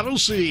American Auto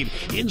Scene.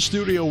 In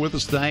studio with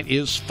us tonight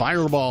is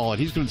Fireball, and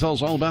he's going to tell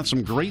us all about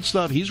some great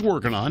stuff he's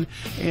working on.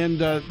 And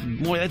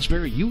boy, that's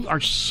you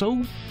are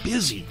so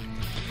busy.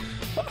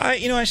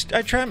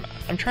 I'm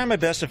trying my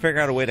best to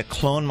figure out a way to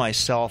clone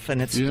myself,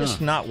 and it's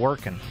just not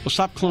working. Well,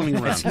 stop cloning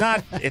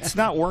around. It's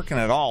not working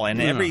at all. And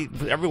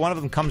every one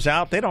of them comes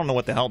out, they don't know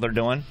what the hell they're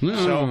doing.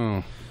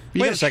 So.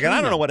 Wait a second,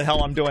 I don't know what the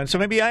hell I'm doing, so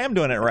maybe I am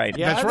doing it right.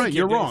 Yeah, that's right,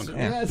 you're wrong.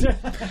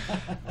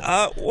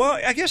 Yeah. Well,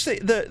 I guess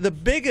the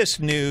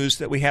biggest news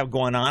that we have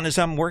going on is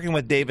I'm working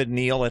with David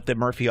Neal at the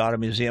Murphy Auto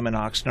Museum in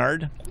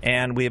Oxnard,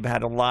 and we've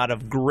had a lot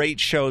of great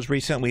shows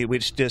recently. We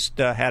just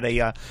had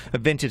a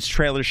vintage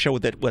trailer show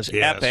that was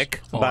epic.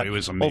 It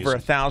was amazing. Over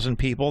 1,000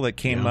 people that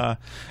came. Yeah.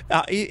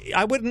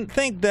 I wouldn't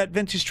think that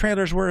vintage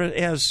trailers were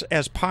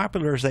as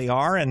popular as they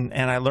are, and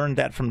I learned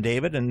that from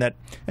David, and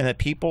that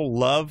people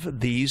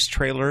love these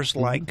trailers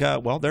like.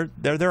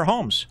 They're their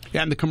homes.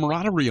 Yeah, and the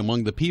camaraderie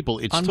among the people,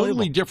 it's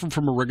totally different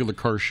from a regular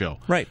car show.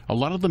 Right. A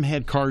lot of them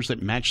had cars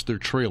that matched their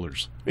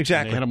trailers.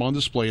 Exactly. They had them on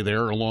display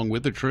there along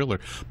with the trailer.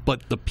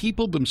 But the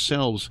people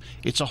themselves,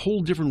 it's a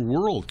whole different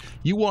world.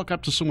 You walk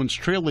up to someone's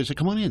trailer, they say,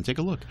 come on in, take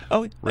a look.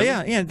 Oh, really?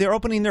 Yeah. They're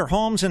opening their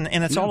homes, and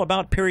it's all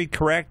about period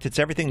correct. It's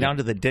everything down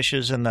to the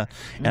dishes and the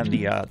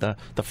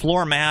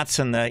floor mats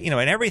and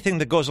and everything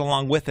that goes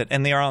along with it.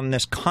 And they are on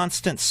this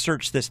constant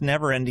search, this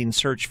never-ending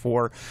search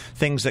for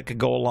things that could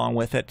go along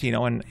with it.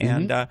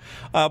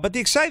 But the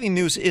exciting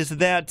news is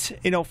that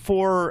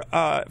for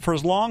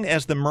as long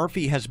as the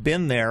Murphy has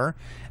been there,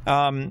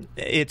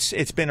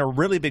 it's been a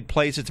really big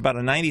place. It's about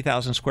a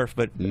 90,000 square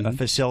foot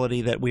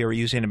facility that we are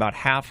using about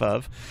half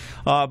of.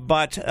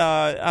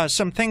 But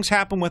some things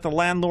happened with the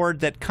landlord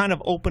that kind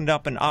of opened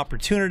up an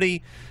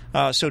opportunity.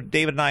 So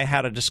David and I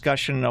had a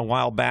discussion a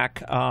while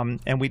back,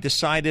 and we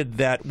decided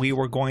that we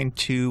were going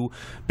to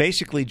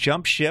basically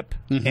jump ship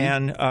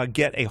and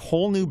get a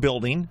whole new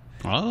building.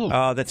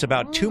 That's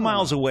about 2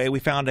 miles away. We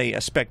found a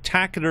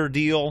spectacular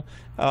deal,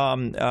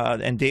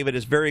 and David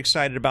is very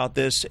excited about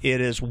this.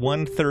 It is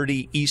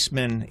 130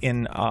 Eastman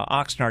in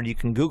Oxnard. You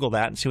can Google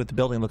that and see what the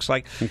building looks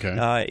like.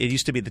 Okay. It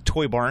used to be the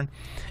Toy Barn.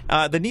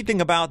 The neat thing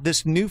about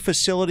this new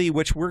facility,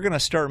 which we're going to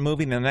start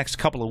moving in the next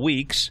couple of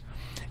weeks,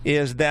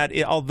 is that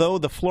although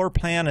the floor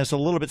plan is a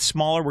little bit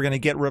smaller, we're going to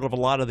get rid of a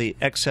lot of the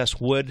excess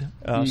wood,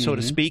 so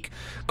to speak,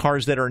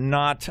 cars that are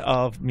not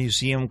of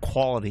museum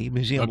quality,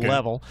 museum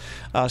level,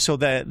 so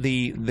that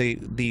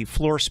the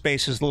floor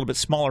space is a little bit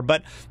smaller.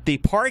 But the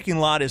parking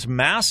lot is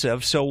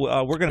massive, so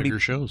we're going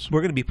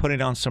to be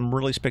putting on some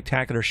really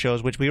spectacular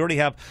shows, which we already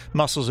have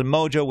Muscles and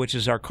Mojo, which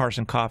is our Cars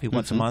and Coffee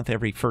once a month,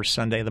 every first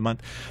Sunday of the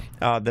month,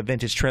 the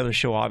Vintage Trailer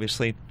Show,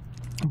 obviously.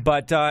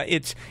 But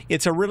it's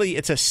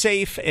a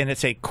safe and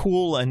it's a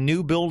cool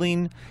new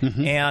building,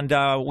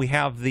 and we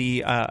have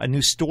a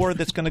new store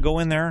that's going to go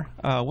in there.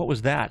 What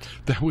was that?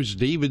 That was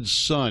David's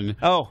son.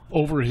 Oh,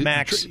 over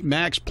Max.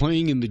 Max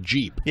playing in the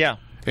Jeep. Yeah.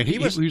 And he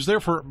was there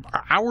for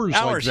hours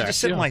like that. Just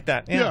sitting like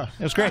that. Yeah.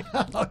 It was great.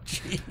 Oh,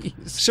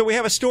 jeez. So we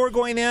have a store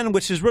going in,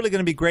 which is really going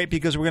to be great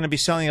because we're going to be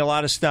selling a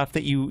lot of stuff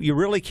that you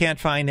really can't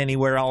find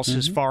anywhere else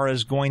as far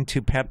as going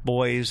to Pep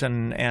Boys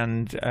and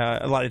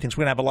a lot of things.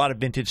 We're going to have a lot of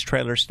vintage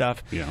trailer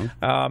stuff. Yeah.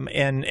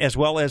 And as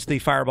well as the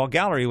Fireball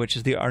Gallery, which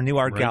is our new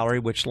art gallery,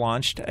 which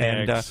launched.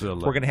 And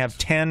we're going to have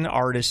 10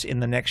 artists in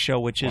the next show,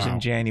 which is in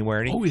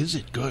January. Oh, is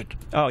it good?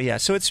 Oh, yeah.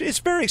 So it's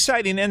very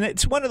exciting. And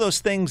it's one of those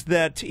things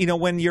that,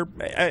 when you're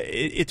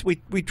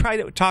we try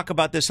to talk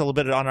about this a little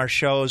bit on our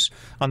shows,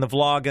 on the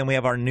vlog, and we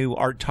have our new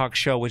Art Talk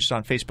show, which is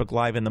on Facebook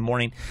Live in the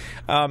morning,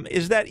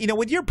 is that,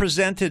 when you're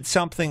presented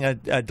something,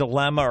 a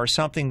dilemma or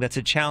something that's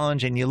a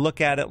challenge, and you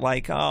look at it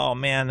like, oh,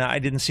 man, I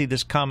didn't see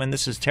this coming,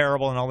 this is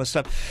terrible, and all this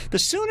stuff, the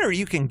sooner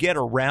you can get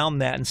around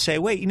that and say,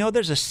 wait,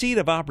 there's a seed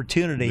of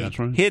opportunity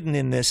hidden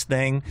in this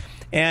thing,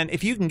 and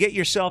if you can get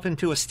yourself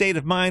into a state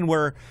of mind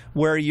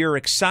where you're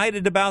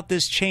excited about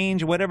this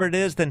change, whatever it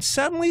is, then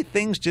suddenly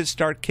things just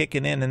start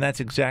kicking in, and that's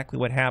exactly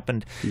what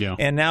happened. Yeah.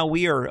 And now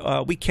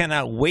we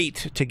cannot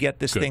wait to get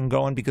this thing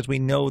going because we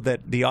know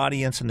that the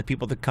audience and the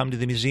people that come to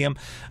the museum,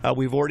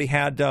 we've already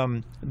had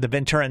the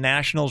Ventura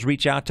Nationals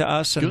reach out to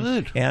us,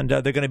 and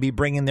they're going to be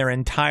bringing their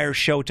entire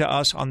show to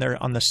us on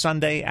the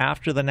Sunday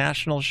after the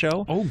National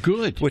show. Oh,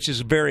 good. Which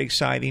is very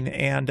exciting,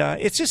 and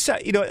it's just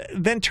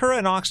Ventura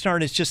and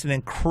Oxnard is just an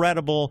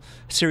incredible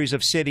series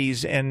of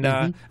cities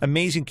and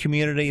amazing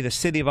community. The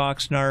city of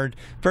Oxnard,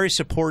 very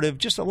supportive,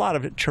 just a lot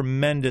of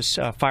tremendous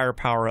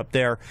firepower up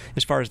there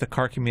as far as the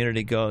car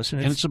community goes,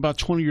 and it's about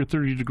 20 or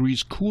 30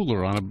 degrees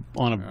cooler on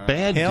a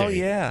bad day. Hell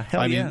yeah!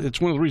 I mean, it's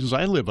one of the reasons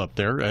I live up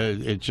there.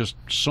 It's just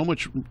so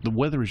much. The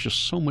weather is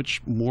just so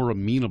much more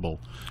amenable.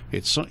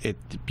 It's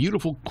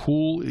beautiful,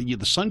 cool.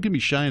 The sun can be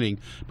shining,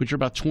 but you're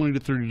about 20 to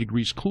 30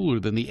 degrees cooler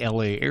than the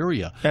LA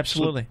area.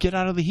 Absolutely, so get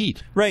out of the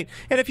heat. Right,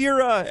 and if you're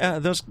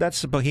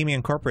that's the Bohemia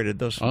Incorporated.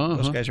 Those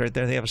guys right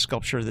there. They have a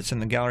sculpture that's in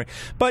the gallery.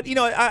 But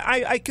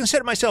I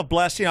consider myself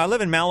blessed. I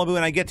live in Malibu,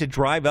 and I get to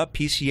drive up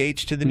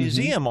PCH to the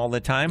museum all the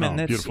time, and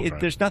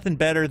there's nothing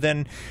better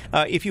than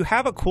if you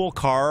have a cool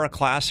car, a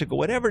classic, or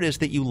whatever it is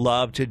that you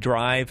love to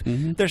drive.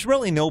 There's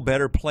really no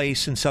better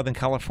place in Southern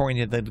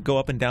California than to go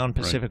up and down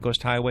Pacific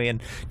Coast Highway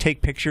and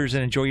take pictures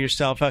and enjoy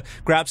yourself.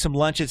 Grab some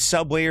lunch at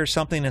Subway or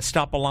something and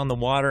stop along the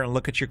water and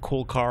look at your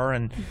cool car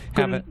and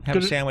have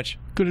a sandwich.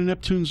 Go to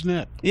Neptune's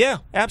Net. Yeah,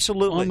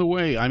 absolutely. On the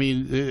way. I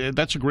mean,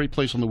 that's a great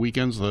place on the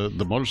weekends.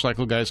 The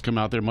motorcycle guys come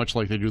out there much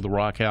like they do the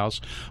Rock House,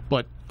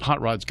 but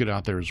hot rods get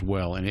out there as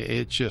well. And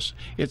it's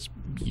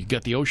you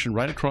got the ocean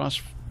right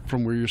across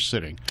from where you're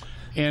sitting.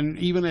 And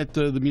even at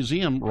the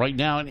museum right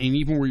now, and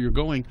even where you're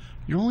going,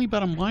 you're only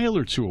about a mile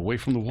or two away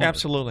from the water.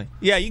 Absolutely.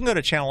 Yeah, you can go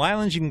to Channel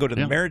Islands. You can go to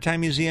the Maritime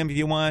Museum if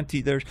you want.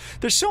 There's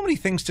so many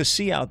things to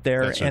see out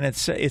there, and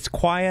it's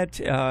quiet.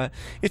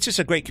 It's just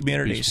a great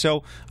community.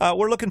 Peaceful. So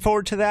we're looking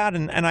forward to that,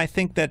 and I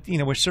think that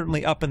we're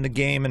certainly up in the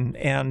game,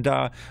 and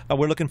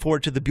we're looking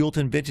forward to the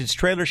Buellton Vintage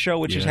Trailer Show,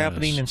 which is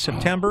happening in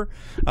September.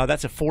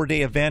 That's a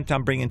 4-day event.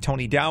 I'm bringing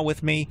Tony Dow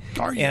with me,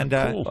 and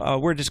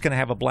we're just going to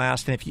have a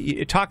blast. And if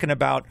you're talking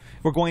about,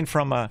 we're going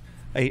from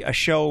a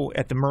show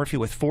at the Murphy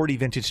with 40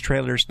 vintage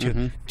trailers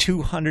to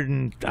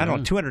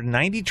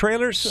 290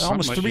 trailers,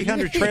 almost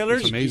 300 trailers.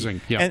 It's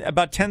amazing. Yeah. And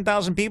about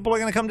 10,000 people are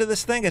going to come to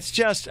this thing. It's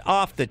just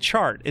off the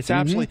chart. It's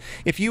absolutely.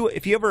 If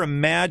you ever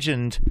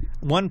imagined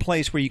one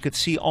place where you could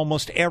see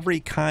almost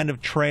every kind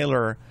of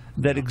trailer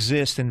that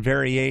exists in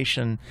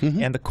variation,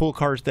 and the cool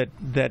cars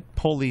that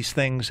pull these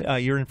things,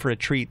 you're in for a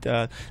treat.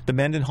 The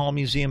Mendenhall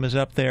Museum is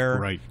up there.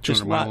 Right,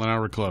 200 Mile an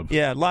Hour Club.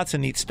 Yeah, lots of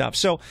neat stuff.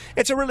 So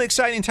it's a really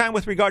exciting time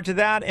with regard to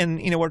that, and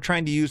we're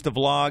trying to use the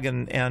vlog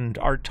and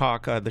Art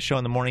Talk, the show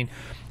in the morning,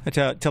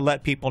 to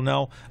let people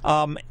know.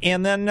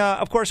 And then,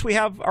 of course, we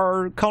have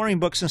our coloring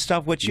books and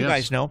stuff, which you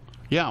guys know.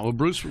 Yeah, well,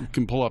 Bruce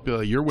can pull up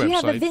your website. Do you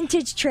have a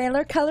vintage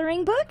trailer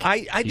coloring book?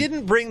 I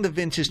didn't bring the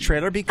vintage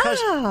trailer because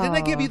didn't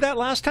I give you that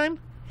last time?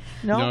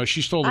 No,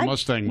 she stole the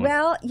Mustang one.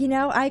 Well,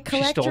 I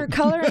collect your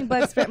coloring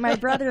books, but my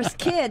brother's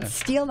kids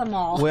steal them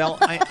all. Well,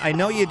 I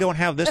know you don't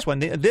have this one.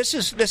 This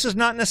is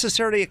not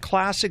necessarily a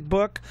classic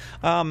book,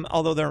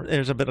 although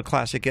there's a bit of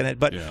classic in it.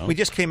 But we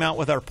just came out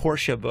with our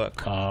Porsche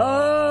book.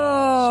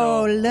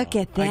 So look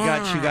at that! I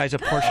got you guys a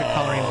Porsche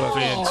coloring book.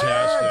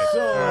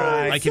 Fantastic!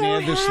 I can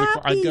add this.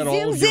 I've got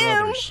all of your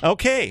others.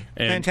 Okay,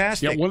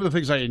 fantastic. Yeah, one of the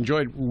things I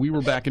enjoyed. We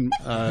were back in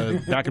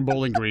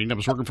Bowling Green. I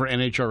was working for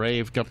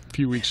NHRA a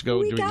few weeks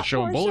ago doing the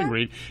show in Bowling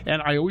Green,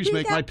 and I always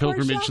make my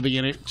pilgrimage to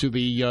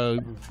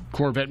the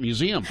Corvette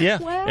Museum. Yeah,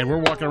 and we're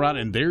walking around,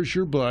 and there's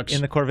your books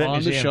in the Corvette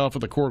Museum. On the shelf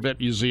of the Corvette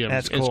Museum.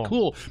 That's cool. It's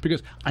cool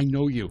because I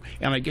know you,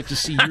 and I get to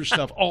see your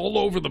stuff all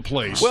over the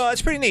place. Well,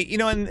 it's pretty neat,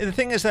 And the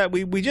thing is that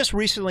we just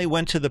recently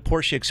went to the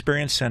Porsche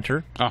Experience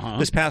Center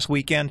this past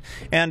weekend,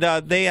 and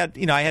they had,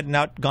 I had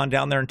not gone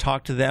down there and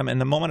talked to them,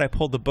 and the moment I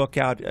pulled the book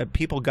out,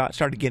 people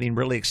started getting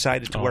really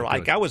excited to where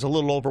I was a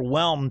little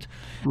overwhelmed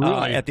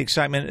at the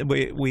excitement.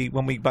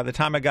 By the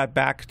time I got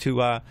back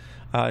to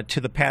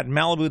to the pad in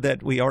Malibu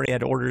that we already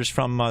had orders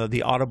from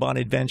the Audubon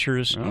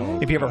Adventures.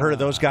 If you ever heard of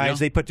those guys,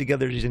 they put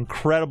together these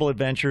incredible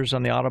adventures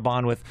on the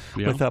Audubon with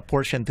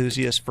Porsche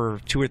enthusiasts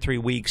for 2 or 3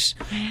 weeks.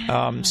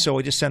 So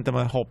we just sent them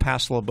a whole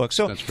passel of books.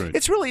 So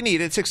it's really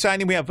neat. It's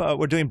exciting. We have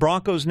we're doing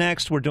Broncos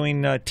next. We're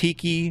doing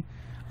Tiki.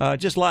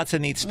 Just lots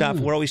of neat stuff.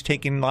 We're always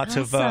taking lots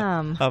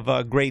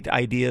of great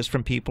ideas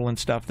from people and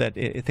stuff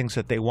things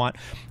that they want.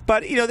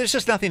 But there's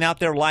just nothing out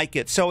there like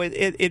it. So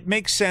it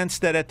makes sense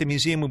that at the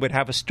museum we would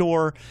have a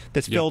store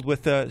that's filled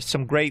with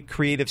some great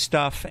creative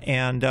stuff,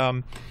 and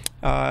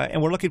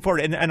we're looking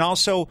forward. And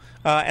also,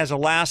 as a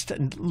last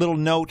little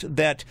note,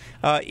 that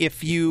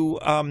if you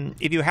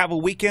have a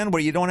weekend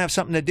where you don't have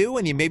something to do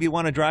and you maybe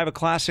want to drive a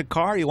classic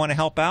car, you want to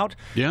help out,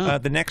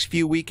 the next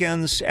few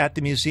weekends at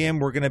the museum,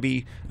 we're going to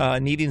be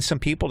needing some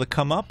people to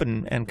come up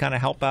and kind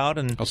of help out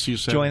and I'll see you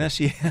join us.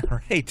 Yeah,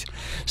 right.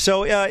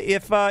 So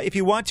if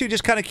you want to,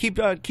 just kind of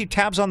keep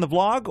tabs on the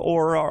vlog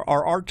or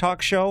our Art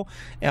Talk show.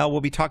 We'll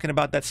be talking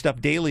about that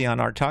stuff daily on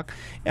Art Talk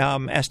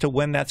as to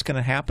when that's going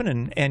to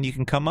happen, and you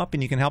can come up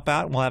and you can help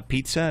out, and we'll have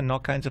pizza and all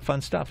kinds of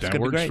fun stuff. That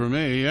works for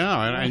me,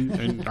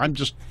 and I'm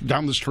just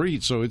down the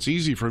street, so it's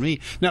easy for me.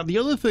 Now, the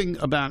other thing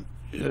about...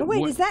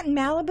 wait, is that in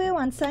Malibu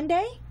on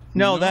Sunday?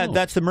 No,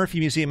 that's the Murphy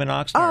Museum in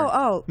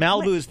Oxnard.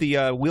 Malibu is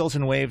the Wheels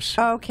and Waves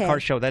car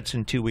show. That's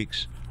in 2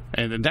 weeks.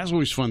 And that's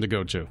always fun to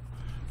go to.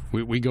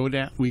 We go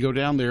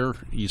down there.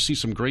 You see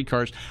some great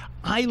cars.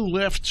 I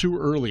left too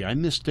early. I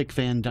missed Dick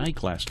Van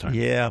Dyke last time.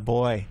 Yeah,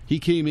 boy. He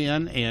came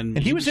in and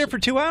he was there for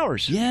 2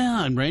 hours.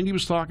 Yeah, and Randy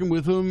was talking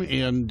with him,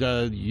 and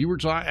you were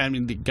talking. I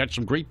mean, they got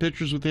some great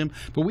pictures with him.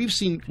 But we've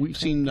seen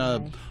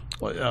the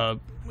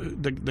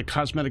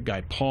cosmetic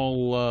guy,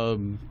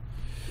 Paul.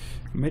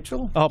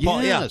 Mitchell? Oh,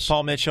 Paul, yes.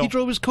 Paul Mitchell. He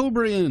drove his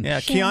Cobra in. Yeah,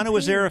 Keanu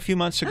was there a few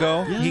months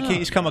ago.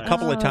 He's come a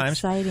couple of times.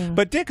 Exciting.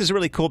 But Dick is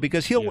really cool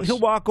because he'll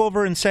walk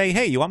over and say,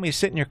 "Hey, you want me to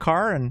sit in your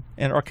car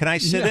or can I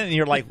sit in?" And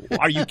you're like,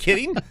 "Are you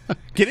kidding?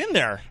 Get in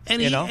there!"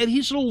 And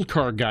he's an old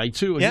car guy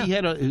too. And he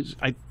had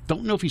I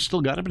don't know if he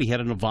still got it, but he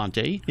had an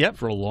Avante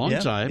for a long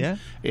time,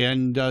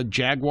 and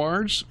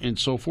Jaguars and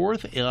so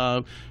forth.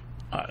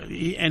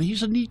 And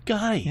he's a neat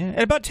guy. Yeah.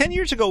 And about 10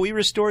 years ago, we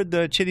restored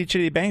the Chitty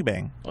Chitty Bang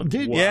Bang. Oh,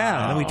 did you?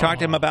 Yeah, and we talked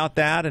to him about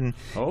that, and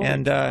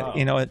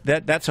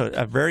that's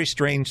a very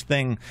strange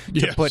thing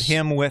to put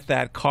him with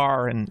that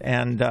car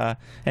and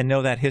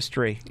know that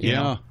history. You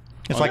know?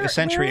 It's like a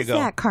century ago.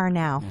 Where is that car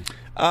now?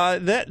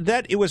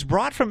 That it was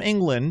brought from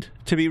England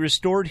to be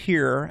restored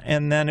here,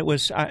 and then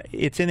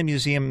it's in a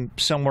museum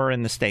somewhere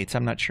in the States.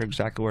 I'm not sure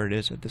exactly where it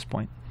is at this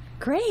point.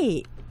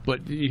 Great.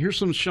 But here's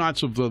some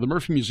shots of the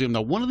Murphy Museum.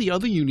 Now, one of the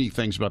other unique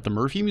things about the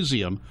Murphy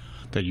Museum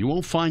that you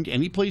won't find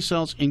anyplace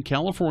else in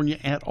California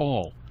at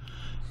all,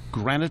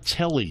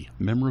 Granatelli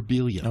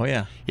memorabilia. Oh,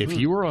 yeah. If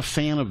you are a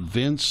fan of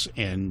Vince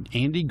and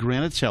Andy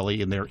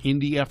Granatelli and their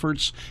indie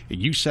efforts,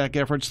 USAC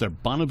efforts, their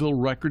Bonneville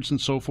records and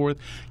so forth,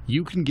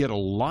 you can get a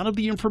lot of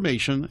the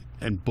information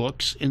and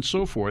books and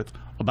so forth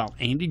about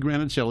Andy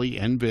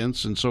Granatelli and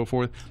Vince and so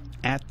forth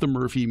at the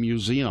Murphy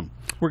Museum.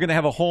 We're going to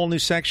have a whole new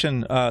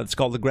section. It's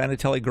called the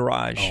Granatelli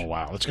Garage. Oh,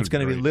 wow. It's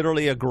going to be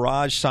literally a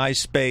garage-sized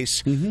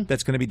space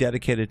that's going to be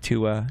dedicated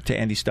to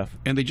Andy stuff.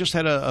 And they just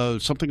had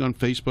something on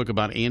Facebook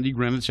about Andy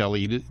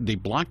Granatelli. They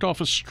blocked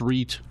off a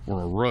street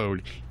or a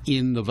road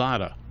in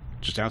Nevada,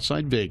 just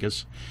outside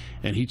Vegas,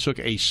 and he took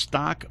a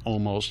stock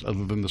almost,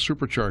 other than the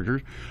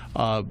supercharger,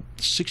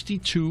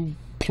 62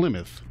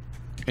 Plymouth,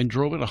 and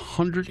drove it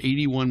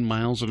 181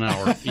 miles an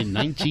hour in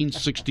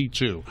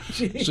 1962.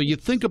 So you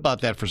think about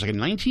that for a second.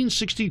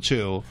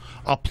 1962,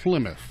 a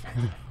Plymouth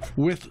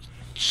with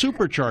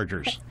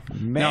superchargers.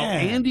 Man. Now,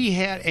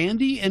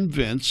 Andy and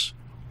Vince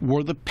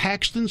were the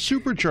Paxton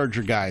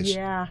supercharger guys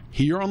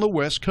here on the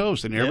West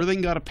Coast, and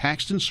everything got a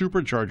Paxton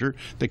supercharger.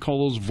 They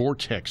call those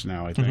Vortex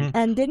now, I think.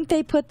 And didn't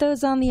they put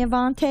those on the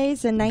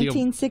Avantes in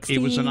 1960? It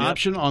was an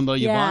option on the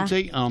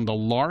Avante, on the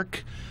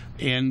Lark,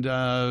 and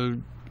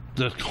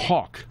the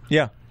Hawk.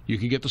 Yeah. You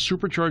could get the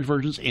supercharged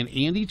versions, and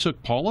Andy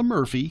took Paula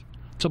Murphy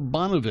to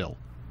Bonneville,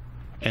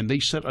 and they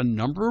set a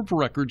number of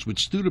records with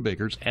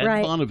Studebakers at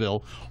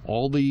Bonneville,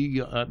 all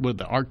the with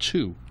the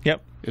R2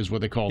 is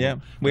what they call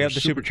them. We have the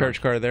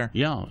supercharged car there.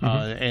 Yeah,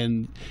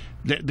 and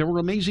there were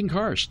amazing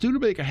cars.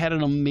 Studebaker had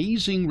an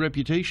amazing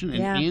reputation,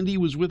 and Andy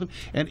was with him.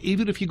 And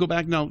even if you go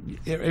back now,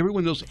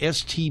 everyone knows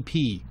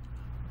STP,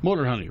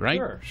 Motor Honey,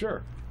 right?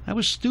 Sure. That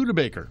was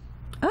Studebaker.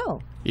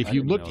 Oh. If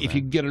you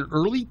get an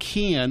early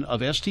can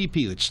of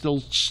STP that's still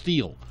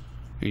steel,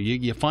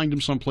 you find them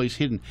someplace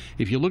hidden.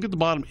 If you look at the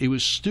bottom, it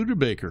was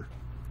Studebaker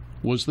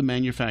was the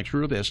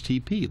manufacturer of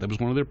STP. That was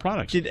one of their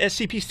products. Did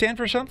STP stand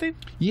for something?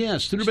 Yeah,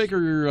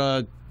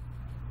 Studebaker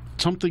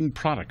something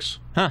products.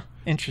 Huh.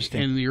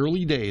 Interesting. In the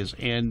early days.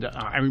 And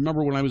I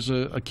remember when I was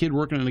a kid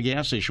working in a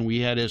gas station, we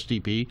had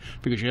STP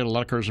because you had a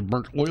lot of cars that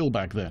burnt oil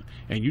back then.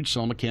 And you'd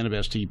sell them a can of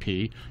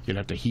STP. You'd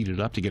have to heat it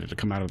up to get it to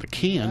come out of the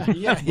can. I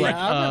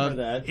remember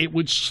that. It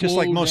would slow just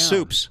like most down.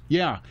 soups.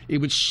 Yeah. It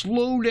would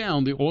slow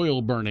down the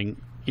oil burning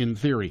in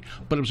theory,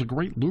 but it was a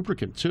great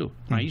lubricant too.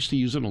 I used to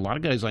use it, and a lot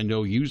of guys I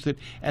know used it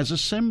as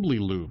assembly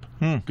lube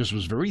because it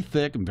was very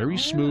thick and very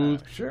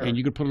smooth, and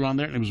you could put it on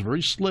there, and it was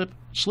very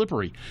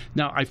slippery.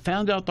 Now, I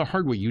found out the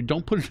hard way, you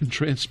don't put it in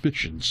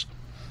transmissions.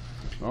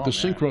 The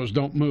synchros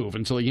don't move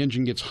until the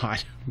engine gets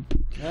hot.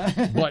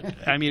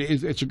 But I mean,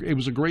 it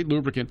was a great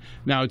lubricant.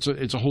 Now it's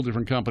a whole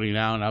different company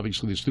now, and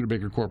obviously the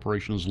Studebaker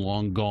Corporation is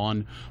long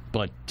gone.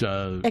 But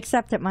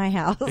except at my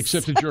house.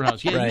 Except at your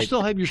house, yeah. You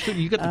still have your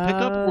you got the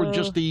pickup or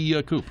just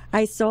the coupe?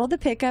 I sold the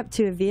pickup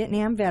to a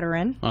Vietnam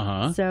veteran,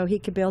 so he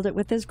could build it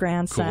with his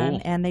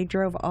grandson, and they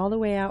drove all the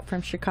way out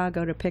from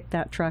Chicago to pick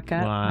that truck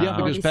up. Wow. Yeah,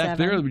 because back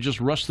there we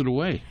just rusted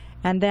away.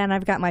 And then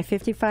I've got my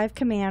 55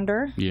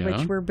 Commander,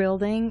 which we're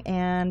building,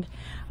 and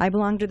I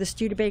belong to the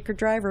Studebaker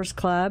Drivers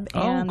Club.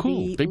 And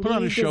cool. They put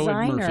on a show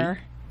at Murphy.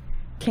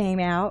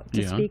 Came out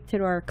to speak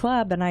to our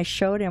club, and I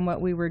showed him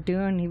what we were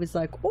doing. He was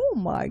like, "Oh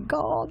my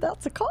God,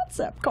 that's a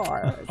concept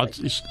car!"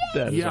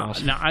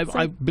 Awesome. Now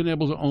I've been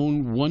able to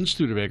own one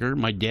Studebaker.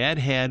 My dad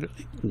had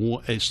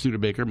a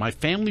Studebaker. My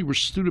family were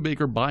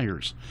Studebaker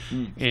buyers,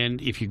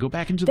 and if you go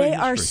back into they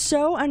are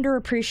so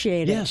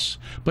underappreciated. Yes,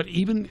 but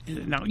even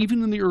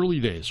in the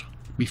early days,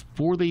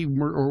 before they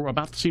or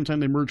about the same time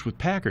they merged with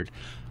Packard,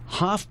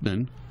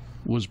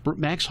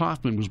 Max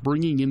Hoffman was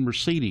bringing in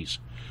Mercedes.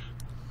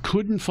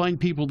 Couldn't find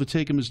people to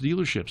take him as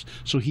dealerships,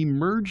 so he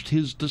merged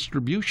his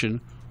distribution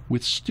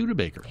with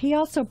Studebaker. He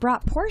also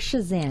brought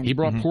Porsches in. He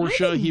brought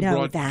Porsche. He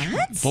brought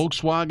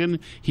Volkswagen.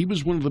 He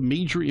was one of the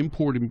major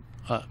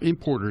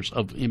importers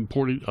of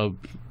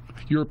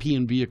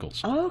European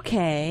vehicles.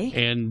 Okay.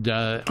 And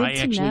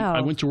I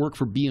went to work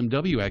for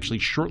BMW actually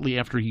shortly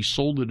after he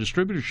sold the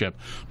distributorship.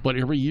 But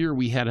every year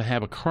we had to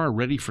have a car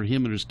ready for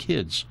him and his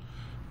kids.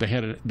 They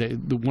had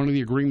one of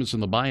the agreements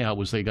in the buyout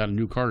was they got a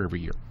new car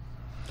every year.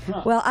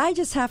 Well, I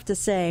just have to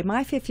say,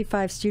 my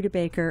 55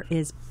 Studebaker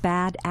is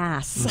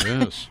badass.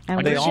 Yes.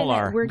 And they all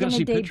are. We're going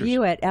to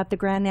debut it at the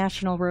Grand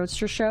National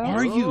Roadster Show.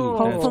 Are you?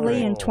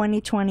 Hopefully in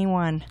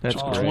 2021.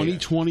 That's great.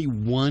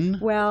 2021?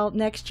 Well,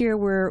 next year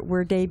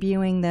we're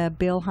debuting the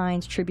Bill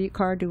Hines tribute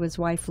car to his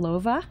wife,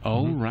 Lova.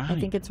 Oh, right. I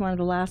think it's one of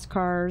the last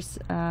cars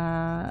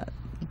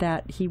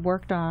that he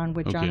worked on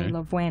with Johnny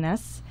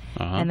Labuenas.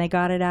 And they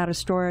got it out of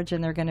storage,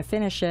 and they're going to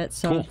finish it.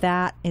 So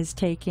that is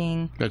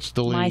taking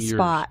my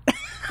spot.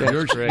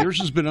 Yours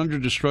has been under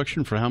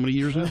destruction for how many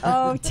years now?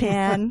 Oh,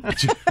 10.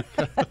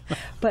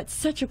 But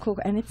such a cool,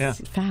 and it's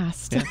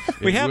fast. Yeah.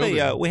 We have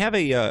a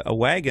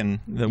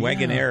wagon, the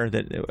Wagonaire,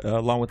 that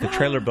along with the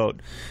trailer boat,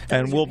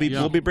 and we'll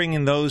be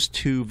bringing those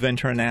to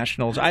Ventura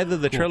Nationals, either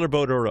the trailer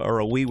boat or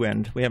a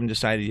WeWind. We haven't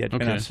decided yet.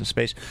 Depending on some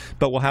space,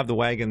 but we'll have the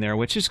wagon there,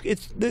 which is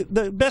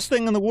the best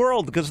thing in the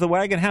world because the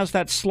wagon has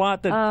that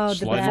slot that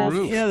sliding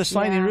roof. Yeah, the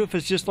sliding roof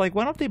is just like,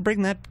 why don't they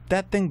bring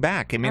that thing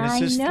back? I mean, it's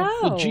just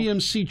well,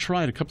 GMC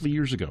tried a couple of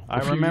years ago.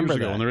 I remember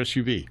that on their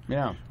SUV.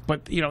 Yeah,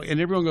 but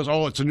and everyone goes,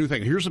 "Oh, it's a new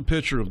thing." Here's a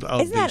picture of the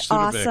Isn't that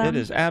Studebaker. awesome? It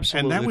is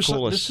absolutely and that was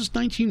coolest. This is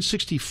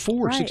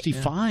 1964,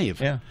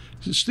 65. Yeah.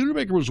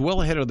 Studebaker was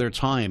well ahead of their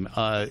time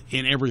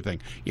in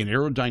everything. In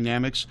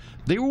aerodynamics,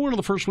 they were one of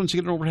the first ones to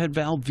get an overhead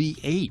valve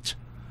V8.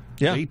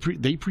 Yeah.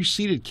 They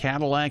preceded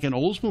Cadillac and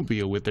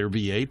Oldsmobile with their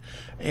V8,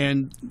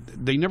 and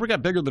they never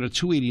got bigger than a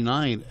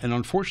 289. And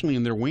unfortunately,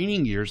 in their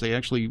waning years, they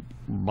actually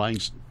buying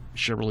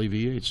Chevrolet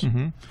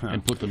V8s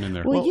and put them in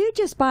there. Well, you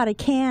just bought a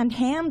canned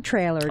ham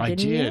trailer, didn't you? I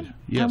did,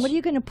 yes. And what are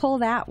you going to pull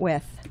that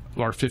with?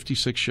 Our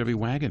 56 Chevy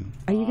wagon.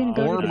 Are you going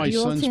to go or to the my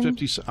son's Buellton?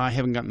 50. I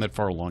haven't gotten that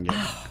far along yet.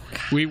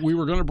 We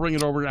were going to bring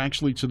it over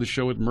actually to the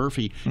show at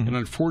Murphy, and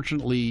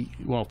unfortunately,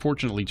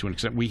 fortunately to an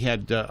extent, we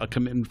had a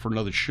commitment for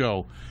another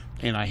show,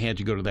 and I had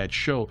to go to that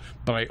show.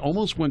 But I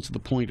almost went to the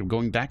point of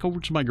going back over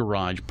to my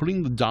garage,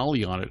 putting the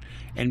dolly on it,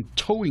 and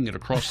towing it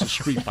across the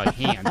street by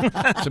hand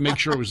to make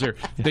sure it was there.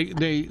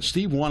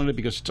 Steve wanted it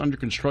because it's under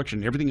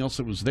construction. Everything else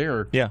that was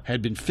there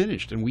had been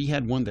finished, and we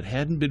had one that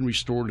hadn't been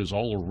restored as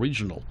all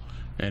original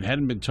and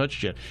hadn't been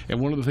touched yet. And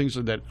one of the things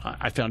that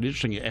I found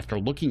interesting after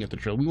looking at the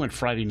trailer, we went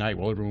Friday night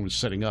while everyone was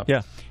setting up.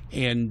 Yeah.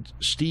 And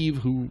Steve,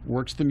 who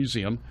works at the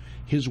museum,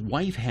 his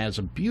wife has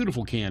a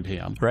beautiful canned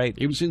ham. Right.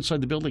 It was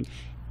inside the building.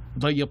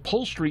 The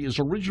upholstery is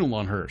original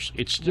on hers.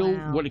 It's still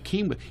what it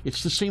came with.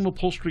 It's the same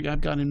upholstery I've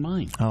got in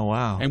mine. Oh,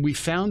 wow. And we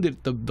found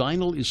that the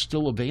vinyl is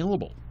still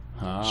available.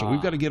 So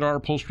we've got to get our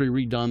upholstery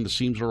redone. The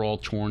seams are all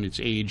torn. It's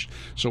aged.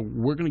 So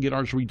we're going to get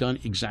ours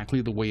redone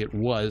exactly the way it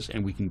was,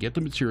 and we can get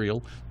the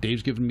material.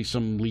 Dave's given me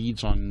some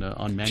leads on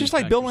manufacturing. Just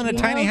like building a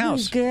tiny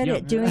house. Who's good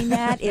at doing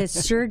that is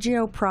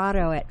Sergio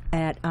Prado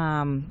at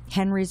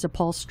Henry's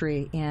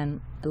Upholstery in,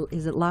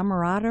 is it La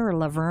Mirada or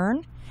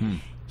Laverne?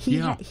 He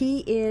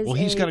is. Well,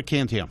 he's got a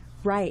canned ham.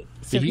 Right.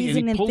 So and he's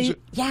he pulls it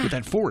with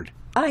that Ford.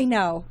 I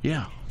know.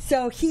 Yeah.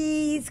 So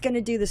he's going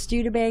to do the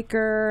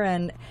Studebaker,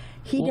 and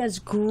he does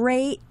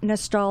great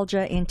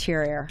nostalgia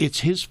interior.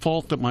 It's his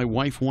fault that my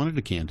wife wanted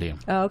a canned ham.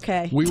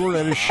 Okay. We were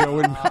at a show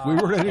in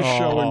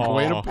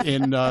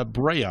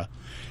Brea,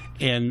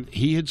 and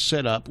he had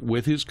set up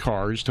with his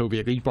car, his tow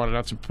vehicle. He brought it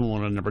out to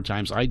Pomona a number of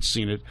times. I'd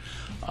seen it,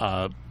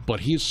 but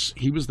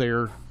he was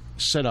there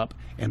set up,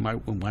 and my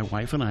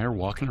wife and I are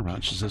walking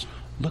around. She says,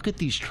 "Look at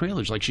these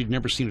trailers!" Like she'd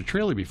never seen a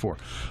trailer before,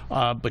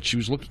 but she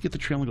was looking at the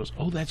trailer and goes,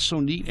 "Oh, that's so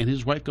neat!" And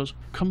his wife goes,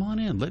 "Come on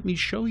in, let me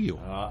show you."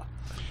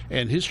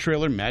 And his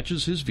trailer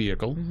matches his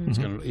vehicle. It's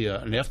got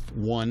an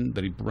F1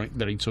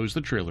 that he tows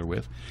the trailer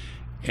with,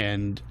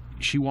 and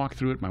she walked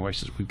through it. My wife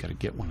says, "We've got to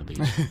get one of these."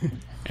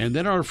 And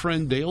then our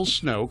friend Dale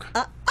Snoke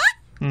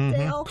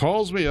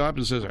calls me up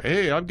and says,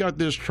 "Hey, I've got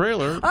this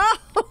trailer."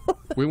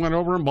 We went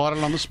over and bought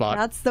it on the spot.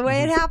 That's the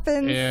way it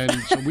happens. And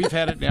so we've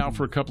had it now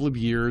for a couple of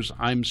years.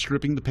 I'm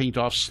stripping the paint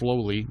off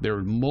slowly. There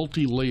are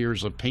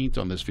multi-layers of paint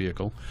on this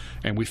vehicle,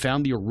 and we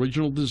found the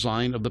original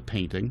design of the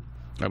painting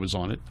that was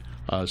on it.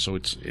 So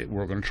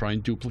we're going to try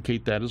and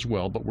duplicate that as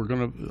well. But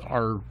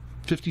our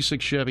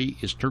 56 Chevy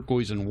is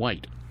turquoise and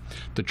white.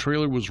 The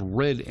trailer was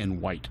red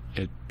and white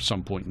at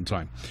some point in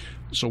time.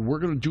 So we're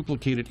going to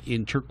duplicate it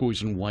in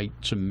turquoise and white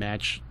to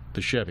match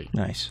the Chevy.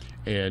 Nice.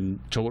 And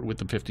tow it with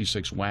the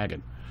 56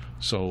 wagon.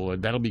 So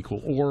that'll be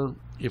cool. Or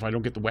if I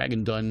don't get the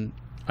wagon done,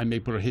 I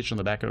may put a hitch on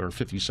the back of our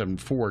 57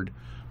 Ford,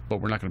 but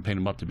we're not going to paint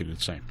them up to be the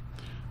same.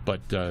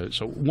 But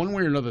so one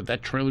way or another,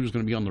 that trailer is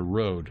going to be on the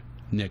road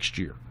next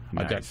year.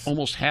 Nice. I've got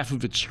almost half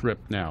of it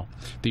stripped now.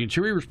 The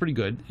interior was pretty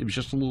good. It was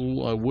just a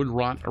little wood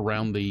rot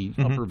around the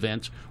upper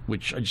vent,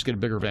 which I just get a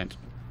bigger vent,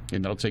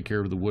 and that'll take care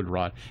of the wood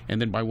rot.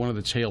 And then by one of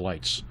the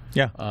taillights.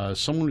 Yeah.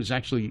 Someone was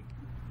actually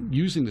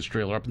using this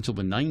trailer up until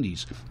the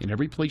 90s. In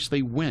every place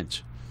they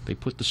went, they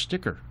put the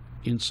sticker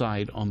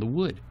inside on the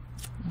wood.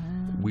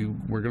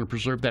 We're going to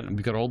preserve that, and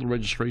we got all the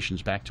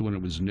registrations back to when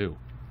it was new.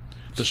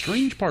 The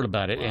strange part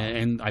about it,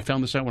 and I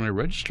found this out when I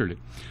registered it,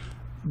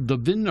 the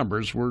VIN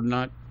numbers were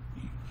not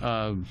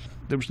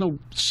there was no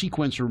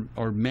sequence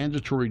or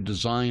mandatory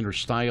design or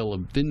style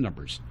of VIN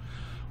numbers.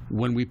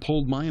 When we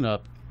pulled mine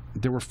up,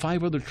 there were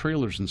 5 other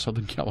trailers in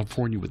Southern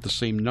California with the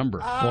same number.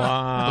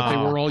 Wow. But they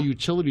were all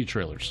utility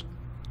trailers.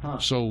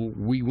 So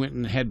we went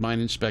and had mine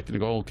inspected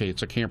and go, okay,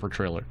 it's a camper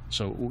trailer.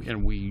 So,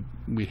 and we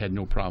had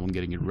no problem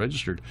getting it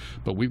registered.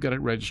 But we've got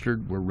it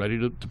registered. We're ready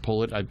to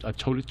pull it. I've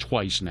towed it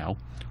twice now.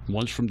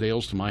 Once from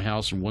Dale's to my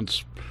house and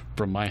once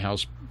from my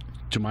house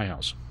to my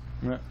house.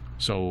 Right.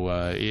 So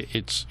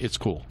it's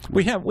cool.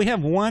 We have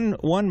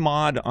one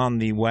mod on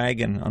the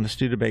wagon, on the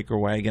Studebaker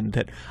wagon,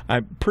 that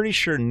I'm pretty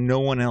sure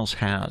no one else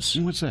has.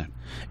 What's that?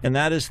 And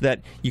that is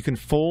that you can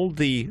fold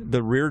the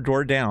rear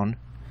door down,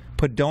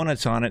 put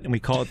donuts on it, and we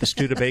call it the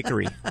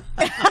Studebakery.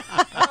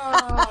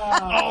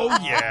 Oh,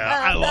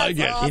 yeah. I like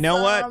it. Awesome. You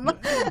know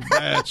what?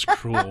 That's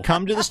cool.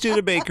 Come to the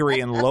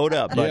Studebakery and load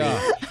up, buddy.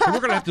 Yeah. We're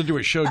going to have to do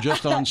a show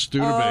just on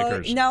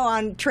Studebakers. No,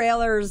 on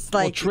trailers.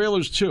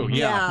 Trailers, too.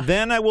 Yeah.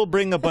 Then I will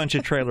bring a bunch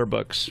of trailer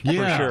books, for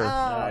sure.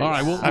 All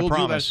right, we'll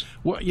promise. do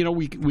that. Well,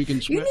 we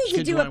can You need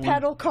to do a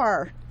pedal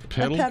car.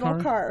 Pedal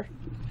car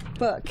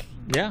book.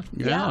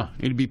 Yeah.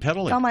 It'd be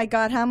pedaling. Oh my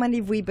God, how many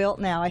have we built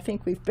now? I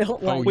think we've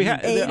built like we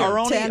our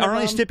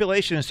only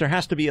stipulation is there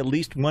has to be at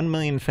least 1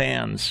 million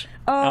fans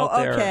out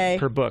there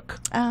per book.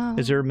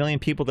 Is there 1 million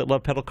people that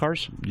love pedal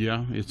cars?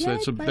 Yeah,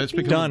 that's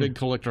become a big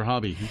collector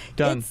hobby.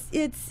 Done.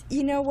 It's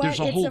you know what? There's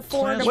a it's whole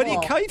affordable. What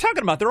are you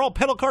talking about? They're all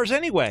pedal cars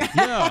anyway.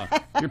 Yeah,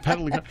 you're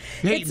pedaling.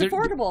 Hey, it's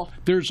affordable.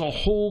 There's a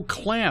whole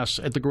class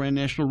at the Grand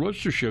National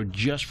Roadster Show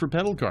just for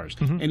pedal cars,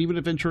 and even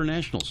at Ventura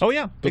Nationals. Oh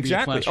yeah,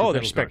 exactly. Oh,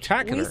 they're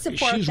spectacular. We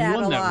support She's that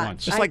won a that lot.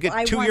 once. It's like a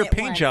 2-year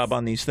paint job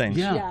on these things.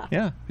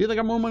 Yeah. They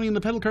got more money in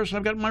the pedal cars than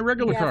I've got in my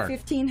regular car.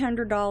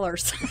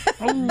 $1,500.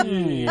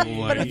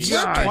 Oh, but it's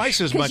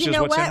twice as much as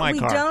what's in my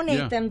car. We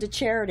donate them to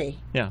charity.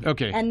 Yeah.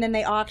 Okay. And then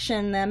they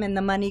auction them, and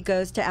the money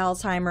goes to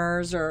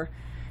Alzheimer's or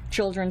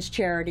children's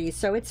charities.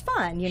 So it's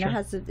fun.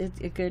 Has a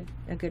good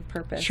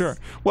purpose. Sure.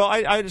 Well,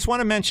 I just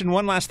want to mention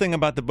one last thing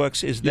about the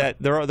books is that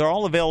they're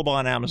all available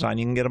on Amazon.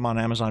 You can get them on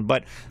Amazon.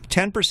 But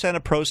 10%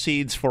 of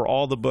proceeds for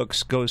all the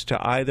books goes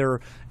to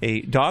either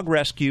a dog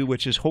rescue,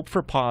 which is Hope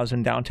for Paws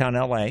in downtown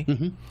L.A.,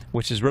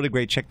 which is really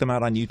great. Check them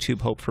out on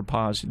YouTube, Hope for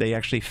Paws. They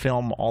actually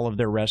film all of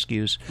their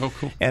rescues. Oh,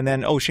 cool. And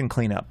then Ocean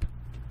Cleanup.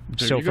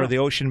 So for the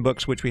ocean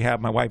books, which we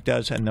have, my wife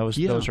does, and those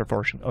are for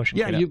ocean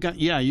cleanup.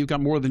 You've got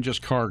more than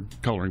just car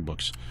coloring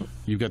books.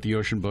 You've got the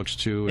ocean books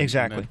too.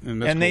 Exactly,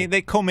 and cool.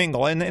 they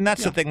commingle, and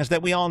that's the thing is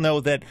that we all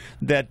know that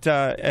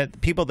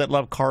people that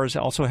love cars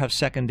also have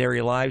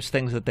secondary lives,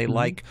 things that they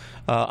like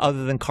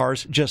other than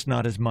cars, just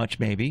not as much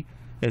maybe.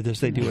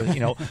 As they do,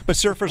 but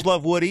surfers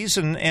love Woodies,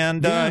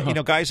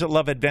 and guys that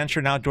love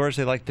adventure and outdoors,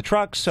 they like the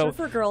trucks. So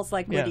surfer girls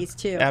like Woodies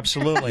too.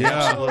 Absolutely,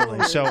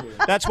 absolutely. So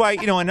that's why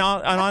and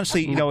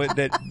honestly,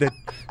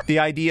 the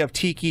idea of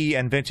tiki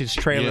and vintage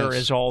trailer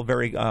is all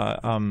very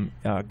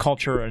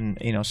culture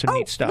and some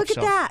neat stuff. Look at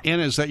that!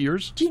 Anna, is that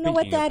yours? Do you know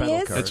what that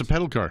is? That's a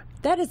pedal car.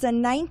 That is a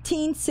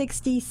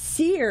 1960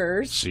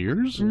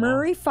 Sears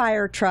Murray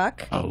fire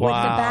truck with the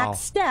back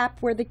step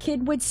where the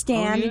kid would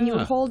stand and you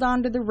would hold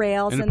onto the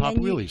rails and pop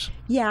wheelies.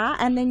 Yeah,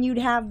 and then you'd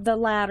have the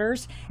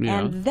ladders,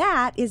 and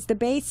that is the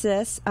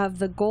basis of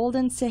the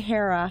Golden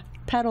Sahara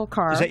pedal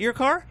car. Is that your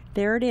car?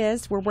 There it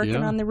is. We're working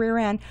on the rear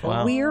end.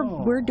 Wow.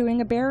 We're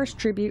doing a bearish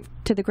tribute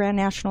to the Grand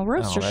National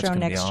Roadster Show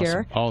next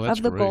year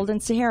of the Golden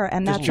Sahara,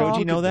 and that's Does all.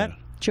 Joji know that?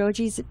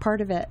 Joji's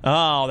part of it.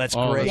 Oh, that's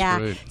great. Yeah.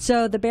 Great.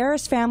 So the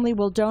Barris family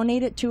will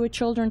donate it to a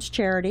children's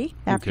charity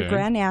after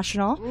Grand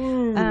National.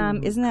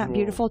 Isn't that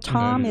beautiful?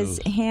 Tom is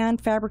hand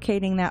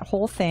fabricating that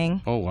whole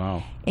thing. Oh,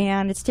 wow.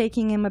 And it's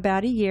taking him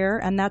about a year,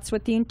 and that's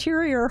what the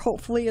interior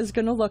hopefully is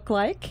going to look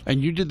like.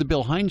 And you did the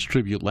Bill Hines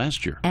tribute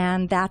last year.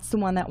 And that's the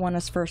one that won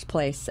us first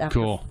place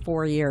after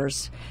 4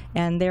 years.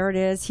 And there it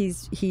is.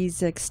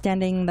 He's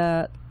extending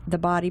the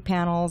body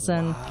panels,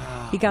 and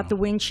he got the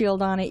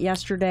windshield on it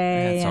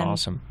yesterday. That's and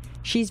awesome.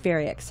 She's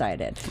very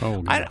excited.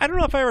 Oh, I don't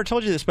know if I ever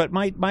told you this, but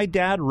my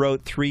dad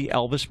wrote 3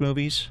 Elvis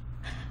movies.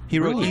 He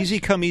wrote Easy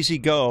Come, Easy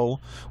Go,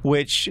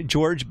 which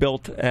George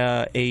built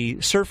a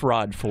surf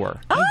rod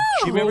for. Oh!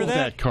 Do you remember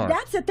that car?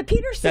 That's at the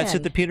Peterson. That's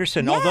at the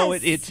Peterson. Yes. Although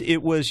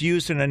it was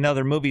used in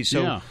another movie,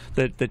 so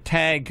the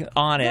tag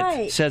on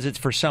it says it's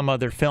for some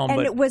other film. And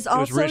but it was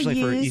also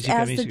originally for used Easy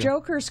Come, as Easy the Go.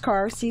 Joker's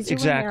car, Cesar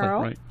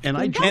Romero. Right. And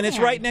it's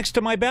right next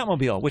to my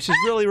Batmobile, which is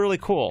really, really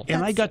cool.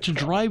 And I got to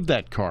drive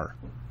that car.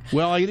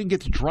 Well, I didn't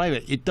get to drive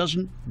it. It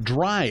doesn't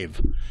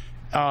drive.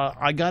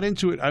 I got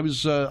into it. I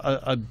was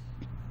a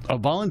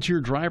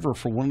volunteer driver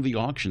for one of the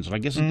auctions, and I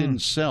guess it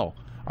didn't sell.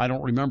 I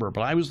don't remember,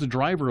 but I was the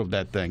driver of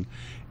that thing.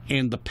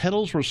 And the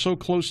pedals were so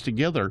close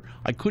together,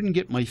 I couldn't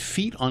get my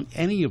feet on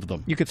any of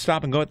them. You could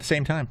stop and go at the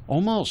same time.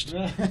 Almost.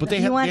 But they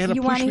had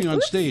to push me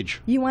on stage.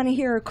 You want to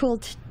hear a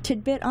cool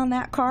tidbit on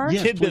that car?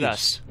 Yes, Tidbit please.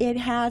 us. It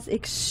has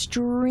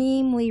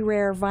extremely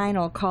rare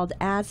vinyl called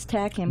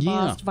Aztec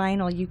embossed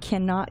vinyl. You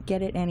cannot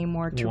get it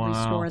anymore to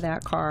restore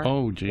that car.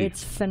 Oh, gee.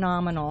 It's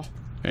phenomenal.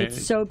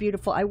 It's so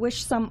beautiful. I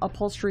wish some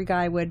upholstery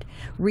guy would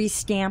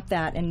restamp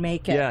that and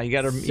make it. Yeah, you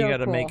got to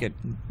cool.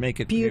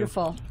 make it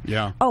beautiful. New.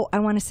 Yeah. Oh, I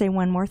want to say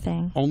one more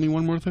thing. Only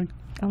one more thing?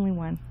 Only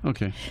one.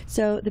 Okay.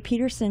 So the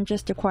Peterson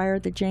just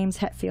acquired the James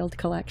Hetfield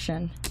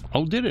collection.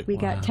 Oh, did it? We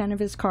got 10 of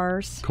his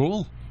cars.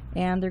 Cool.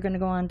 And they're going to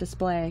go on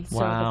display. So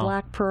Wow. the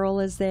Black Pearl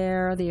is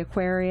there, the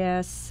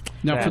Aquarius.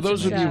 Now, for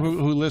those of you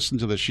who listen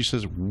to this, she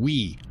says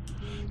we.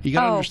 You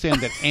got to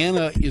understand that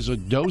Anna is a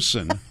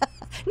docent.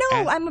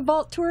 No, I'm a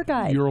vault tour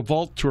guide. You're a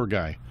vault tour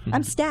guy.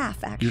 I'm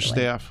staff, actually. Your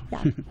staff?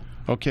 Yeah.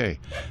 Okay.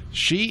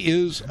 She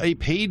is a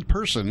paid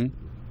person.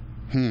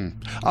 She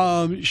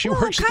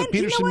works at the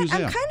Peterson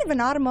Museum. I'm kind of an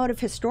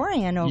automotive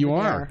historian over You there.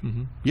 are.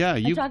 Mm-hmm. Yeah.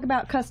 I talk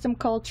about custom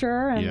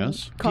culture and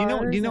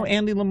cars. Do you know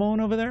Andy Lamone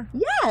over there?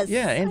 Yes.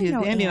 Yeah, Andy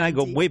and I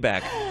go way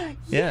back.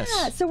 Yes.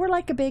 Yeah, so we're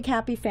like a big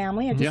happy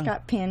family. I just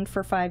got pinned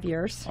for 5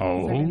 years.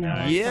 Oh,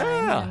 nice.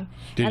 Yeah.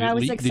 And I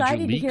was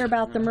excited to hear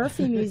about the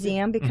Murphy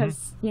Museum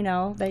because,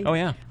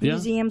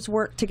 museums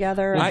work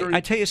together. I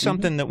tell you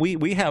something that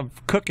we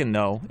have cooking,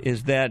 though,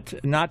 is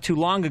that not too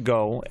long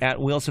ago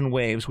at Wheels and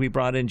Waves, we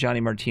brought in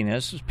Johnny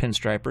Martinez,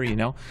 pinstriper,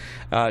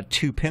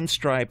 to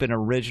pinstripe an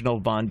original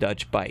Von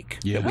Dutch bike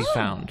that we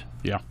found.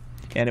 Yeah.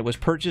 And it was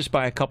purchased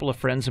by a couple of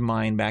friends of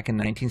mine back in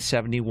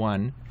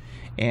 1971.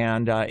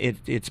 And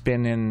it's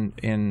been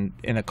in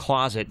a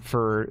closet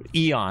for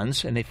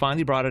eons, and they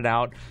finally brought it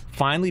out,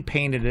 finally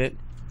painted it,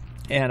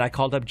 and I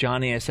called up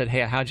Johnny. I said,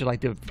 "Hey, how'd you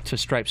like to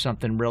stripe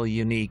something really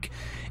unique?"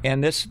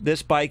 And this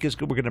bike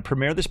we're going to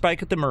premiere this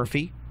bike at the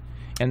Murphy,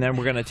 and then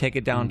we're going to take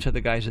it down to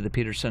the guys at the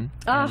Peterson.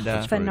 Oh,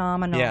 it's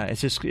phenomenal. Yeah,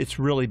 it's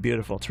really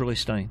beautiful. It's really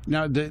stunning.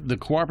 Now, the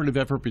cooperative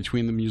effort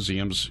between the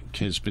museums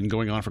has been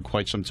going on for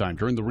quite some time.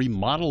 During the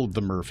remodel of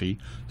the Murphy,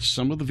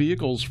 some of the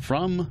vehicles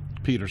from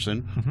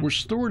Peterson were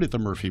stored at the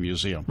Murphy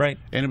Museum. Right.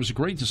 And it was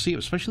great to see,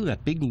 especially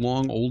that big,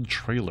 long, old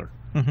trailer.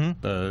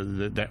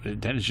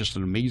 That is just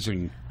an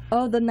amazing...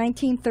 Oh, the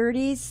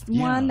 1930s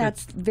one?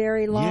 That's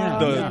very long.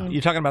 Yeah.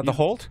 You're talking about the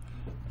Holt?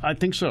 I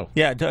think so.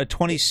 Yeah,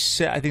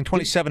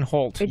 27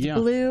 Holt. It's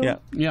blue.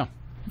 Yeah.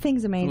 The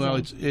thing's amazing. Well,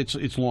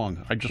 it's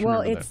long. I just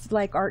remember that. Well, it's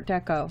like Art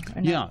Deco.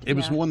 It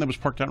was the one that was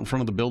parked out in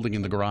front of the building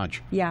in the garage.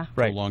 Yeah.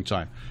 For a long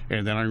time.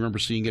 And then I remember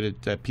seeing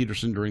it at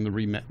Peterson during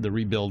the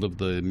rebuild of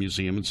the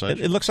museum and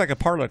such. It looks like a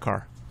parlor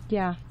car.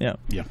 Yeah. Yeah.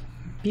 Yeah.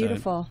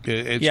 Beautiful. I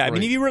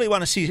mean, if you really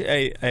want to see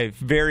a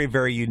very,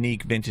 very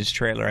unique vintage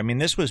trailer, I mean,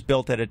 this was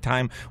built at a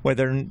time where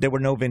there were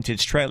no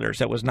vintage trailers.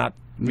 That was not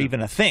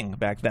even a thing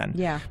back then.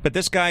 Yeah. But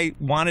this guy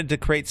wanted to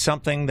create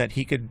something that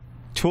he could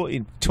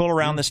tool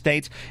around the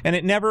States, and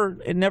it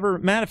never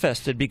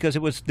manifested because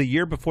it was the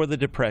year before the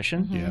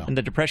Depression, and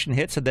the Depression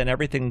hits, and then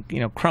everything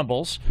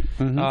crumbles.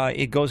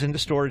 It goes into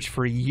storage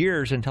for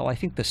years until I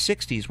think the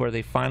 60s, where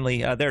they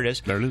finally there it is,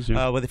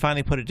 where they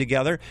finally put it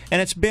together,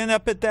 and it's been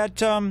up at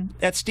that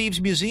at Steve's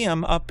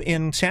museum up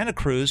in Santa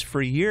Cruz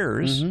for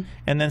years,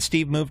 and then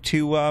Steve moved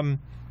to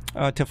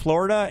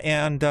Florida,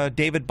 and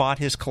David bought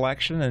his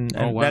collection, and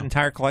that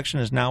entire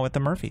collection is now at the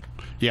Murphy.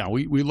 Yeah,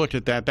 we looked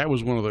at that. That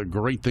was one of the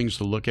great things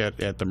to look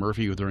at the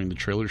Murphy during the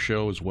trailer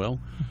show as well.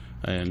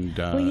 And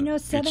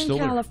Southern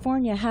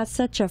California has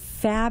such a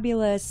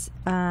fabulous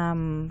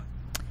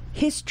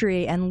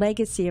history and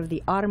legacy of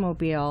the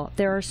automobile.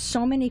 There are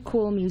so many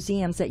cool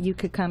museums that you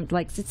could come,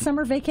 like it's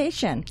summer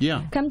vacation.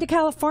 Yeah. Come to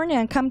California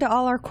and come to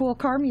all our cool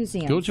car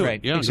museums. Go to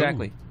it. Yeah,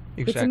 exactly.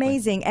 Exactly. It's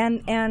amazing.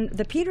 And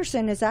the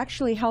Petersen is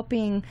actually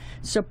helping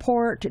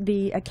support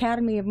the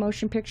Academy of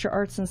Motion Picture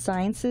Arts and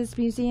Sciences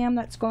Museum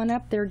that's going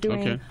up. They're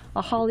doing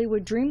a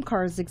Hollywood Dream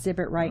Cars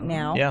exhibit right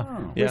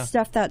now. With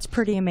stuff that's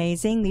pretty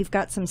amazing. We've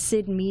got some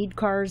Sid Mead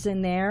cars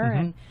in there,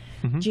 and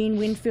Gene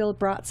Winfield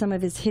brought some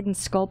of his hidden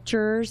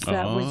sculptures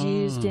that was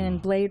used in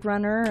Blade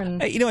Runner.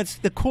 And it's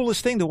the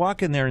coolest thing to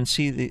walk in there and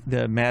see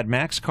the Mad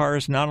Max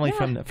cars, not only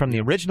from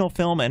the original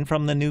film and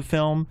from the new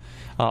film,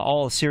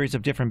 all a series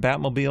of different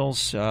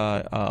Batmobiles,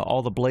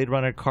 all the Blade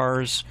Runner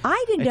cars.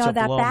 I didn't know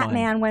that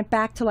Batman went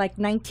back to like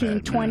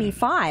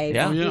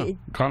 1925.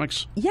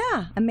 Comics.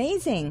 Yeah,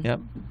 amazing. Yep.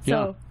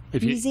 So.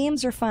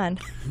 Museums are fun.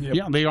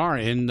 Yeah, they are.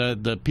 And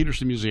the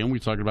Petersen Museum, we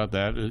talked about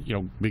that.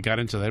 We got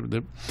into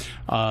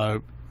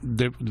that.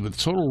 The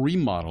total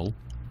remodel,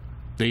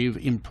 they've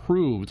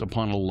improved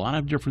upon a lot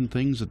of different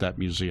things at that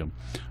museum.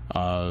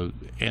 And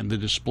the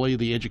display of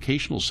the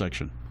educational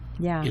section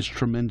is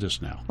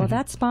tremendous now. Well,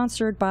 that's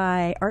sponsored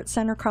by Art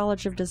Center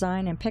College of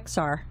Design and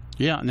Pixar.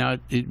 Yeah, now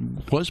it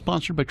was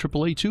sponsored by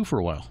AAA too for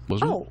a while,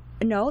 wasn't it?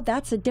 No,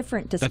 that's a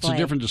different display. That's a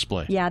different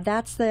display. Yeah,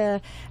 that's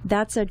a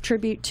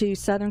tribute to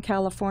Southern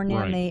California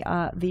and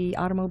the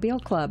Automobile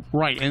Club.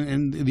 Right,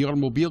 and the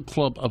Automobile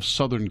Club of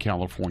Southern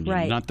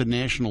California, not the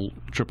national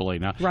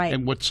AAA now. Right.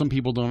 And what some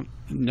people don't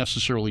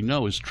necessarily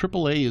know is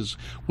AAA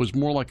was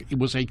more like it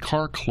was a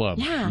car club,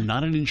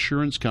 not an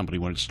insurance company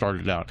when it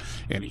started out.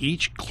 And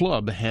each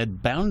club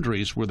had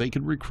boundaries where they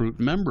could recruit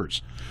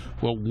members.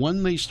 Well,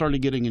 when they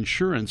started getting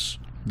insurance,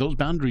 those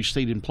boundaries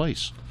stayed in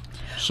place.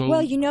 So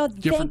well,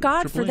 thank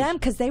God for them,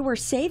 because they were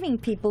saving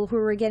people who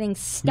were getting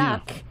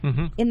stuck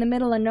in the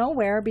middle of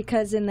nowhere,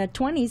 because in the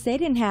 20s they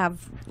didn't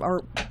have,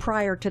 or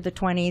prior to the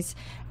 20s,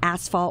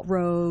 asphalt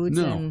roads.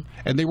 No.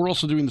 And they were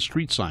also doing the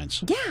street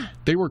signs. Yeah.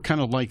 They were kind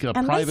of like a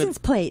and private license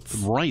plates.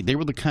 Right. They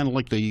were the kind of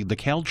like the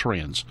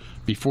Caltrans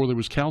before there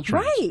was Caltrans.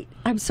 Right.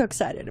 I'm so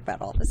excited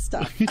about all this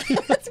stuff.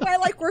 That's why I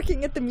like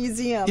working at the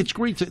museum. It's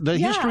great. The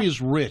history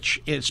is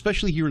rich,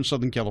 especially here in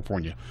Southern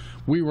California.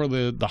 We were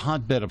the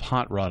hotbed of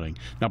hot rodding.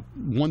 Now,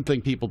 one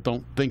thing people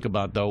don't think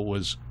about, though,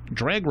 was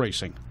drag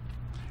racing.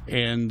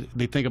 And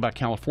they think about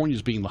California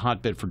as being the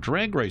hotbed for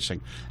drag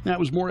racing. Now, it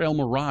was more El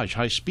Mirage,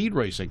 high-speed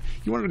racing.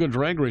 You wanted to go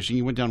drag racing,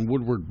 you went down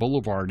Woodward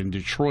Boulevard in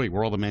Detroit,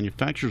 where all the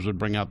manufacturers would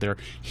bring out their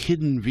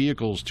hidden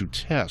vehicles to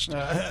test.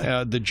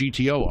 The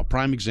GTO, a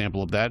prime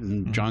example of that,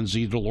 and John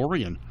Z.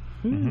 DeLorean.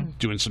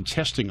 Doing some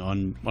testing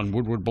on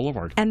Woodward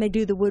Boulevard. And they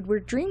do the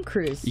Woodward Dream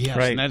Cruise. Yes,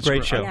 right. And that's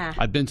great show.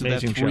 I've been to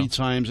Amazing that 3 show.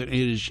 times,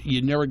 and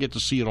you never get to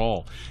see it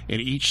all. And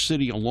each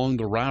city along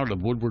the route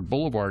of Woodward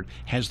Boulevard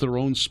has their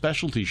own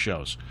specialty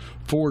shows.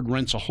 Ford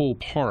rents a whole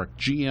park.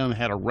 GM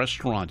had a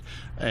restaurant,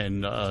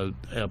 and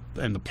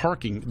the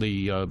parking,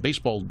 the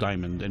baseball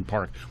diamond and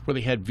park, where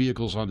they had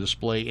vehicles on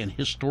display and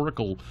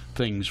historical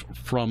things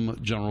from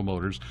General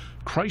Motors.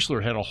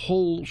 Chrysler had a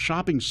whole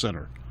shopping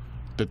center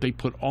that they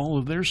put all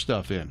of their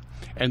stuff in.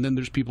 And then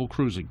there's people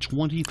cruising,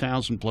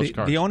 20,000 plus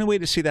cars. The only way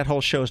to see that whole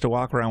show is to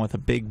walk around with a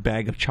big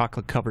bag of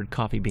chocolate-covered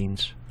coffee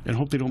beans. And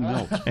hope they don't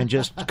melt. And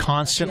just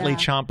constantly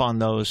chomp on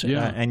those,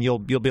 and you'll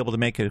be able to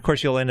make it. Of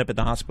course, you'll end up at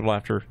the hospital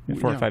after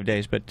 4 or 5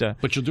 days. But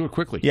you'll do it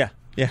quickly. Yeah.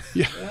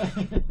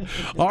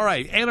 All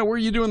right. Anna, what are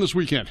you doing this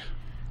weekend?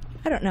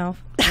 I don't know.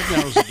 That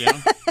narrows it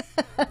down.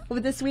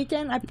 This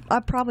weekend,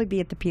 I'll probably be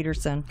at the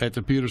Petersen. At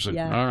the Petersen.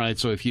 Yeah. All right.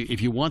 So if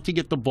you want to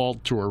get the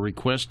vault tour,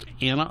 request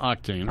Anna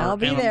Octane. I'll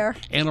be there.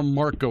 Anna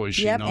Marco is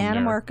she known Anna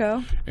there.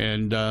 Marco.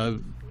 And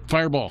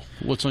Fireball,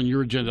 what's on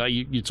your agenda?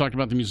 You talked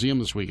about the museum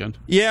this weekend.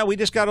 Yeah, we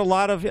just got a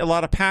lot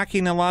of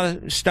packing, a lot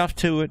of stuff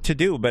to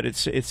do, but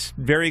it's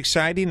very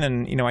exciting,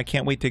 and I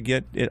can't wait to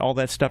get all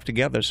that stuff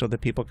together so that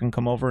people can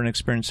come over and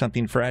experience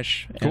something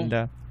fresh. Cool.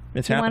 And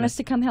it's you happening. Want us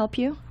to come help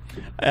you?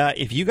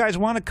 If you guys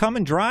want to come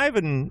and drive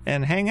and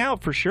hang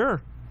out, for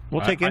sure. We'll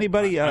take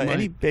anybody,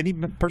 any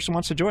person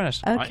wants to join us.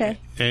 Okay.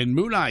 And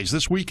Moon Eyes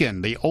this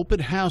weekend, the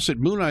open house at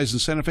Moon Eyes in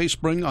Santa Fe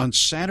Spring on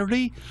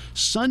Saturday,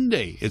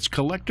 Sunday. It's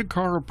Collector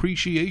Car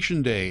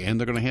Appreciation Day, and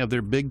they're going to have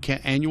their big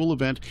annual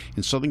event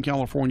in Southern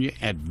California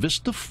at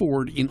Vista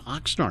Ford in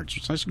Oxnard. So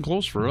it's nice and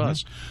close for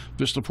us.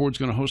 Vista Ford's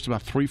going to host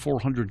about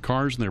 300-400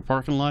 cars in their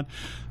parking lot.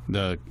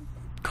 The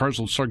cars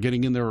will start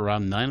getting in there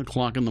around 9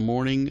 o'clock in the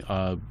morning.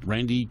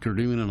 Randy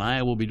Cardoon and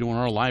I will be doing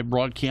our live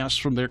broadcasts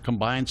from their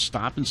combined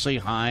Stop and Say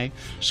Hi.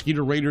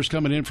 Skeeter Raiders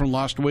coming in from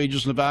Lost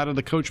Wages, Nevada.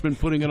 The Coachman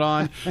putting it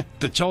on.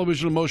 The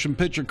Television and Motion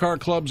Picture Car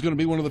Club is going to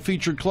be one of the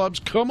featured clubs.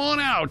 Come on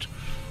out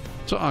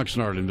to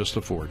Oxnard and Vista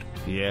Ford.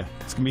 Yeah,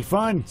 it's going to be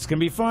fun. It's going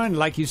to be fun.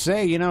 Like you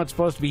say, it's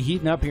supposed to be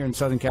heating up here in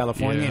Southern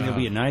California, and it'll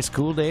be a nice,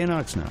 cool day in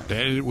Oxnard.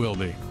 That it will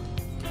be.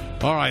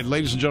 All right,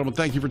 ladies and gentlemen,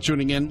 thank you for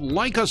tuning in.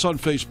 Like us on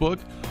Facebook.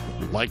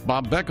 Like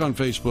Bob Beck on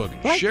Facebook.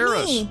 Like Share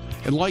me. us.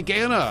 And like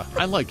Anna.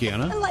 I like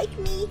Anna. I like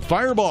me.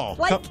 Fireball.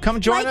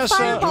 Come join us.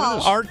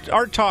 Fireball.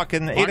 Art Talk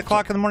at 8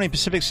 o'clock in the morning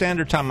Pacific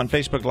Standard Time on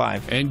Facebook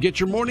Live. And get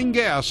your morning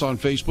gas on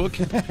Facebook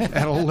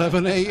at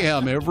 11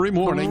 a.m. every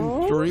morning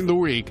during the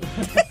week.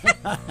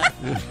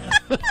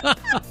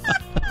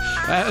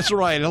 That's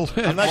right.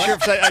 I'm not sure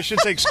if I should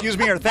say excuse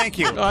me or thank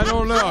you. I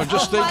don't know.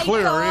 Just stay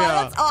clear.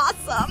 That's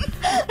awesome.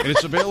 And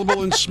it's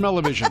available in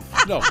Smell-O-Vision.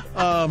 No.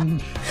 Oh,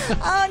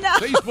 no.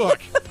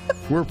 Facebook.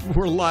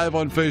 We're live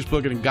on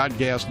Facebook and at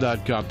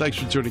GotGas.com. Thanks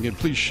for tuning in.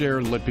 Please share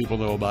and let people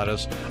know about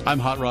us. I'm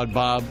Hot Rod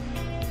Bob.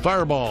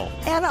 Fireball.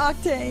 And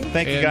Octane.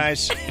 Thank you,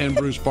 guys. And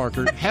Bruce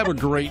Parker. Have a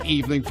great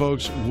evening,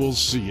 folks. We'll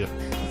see you.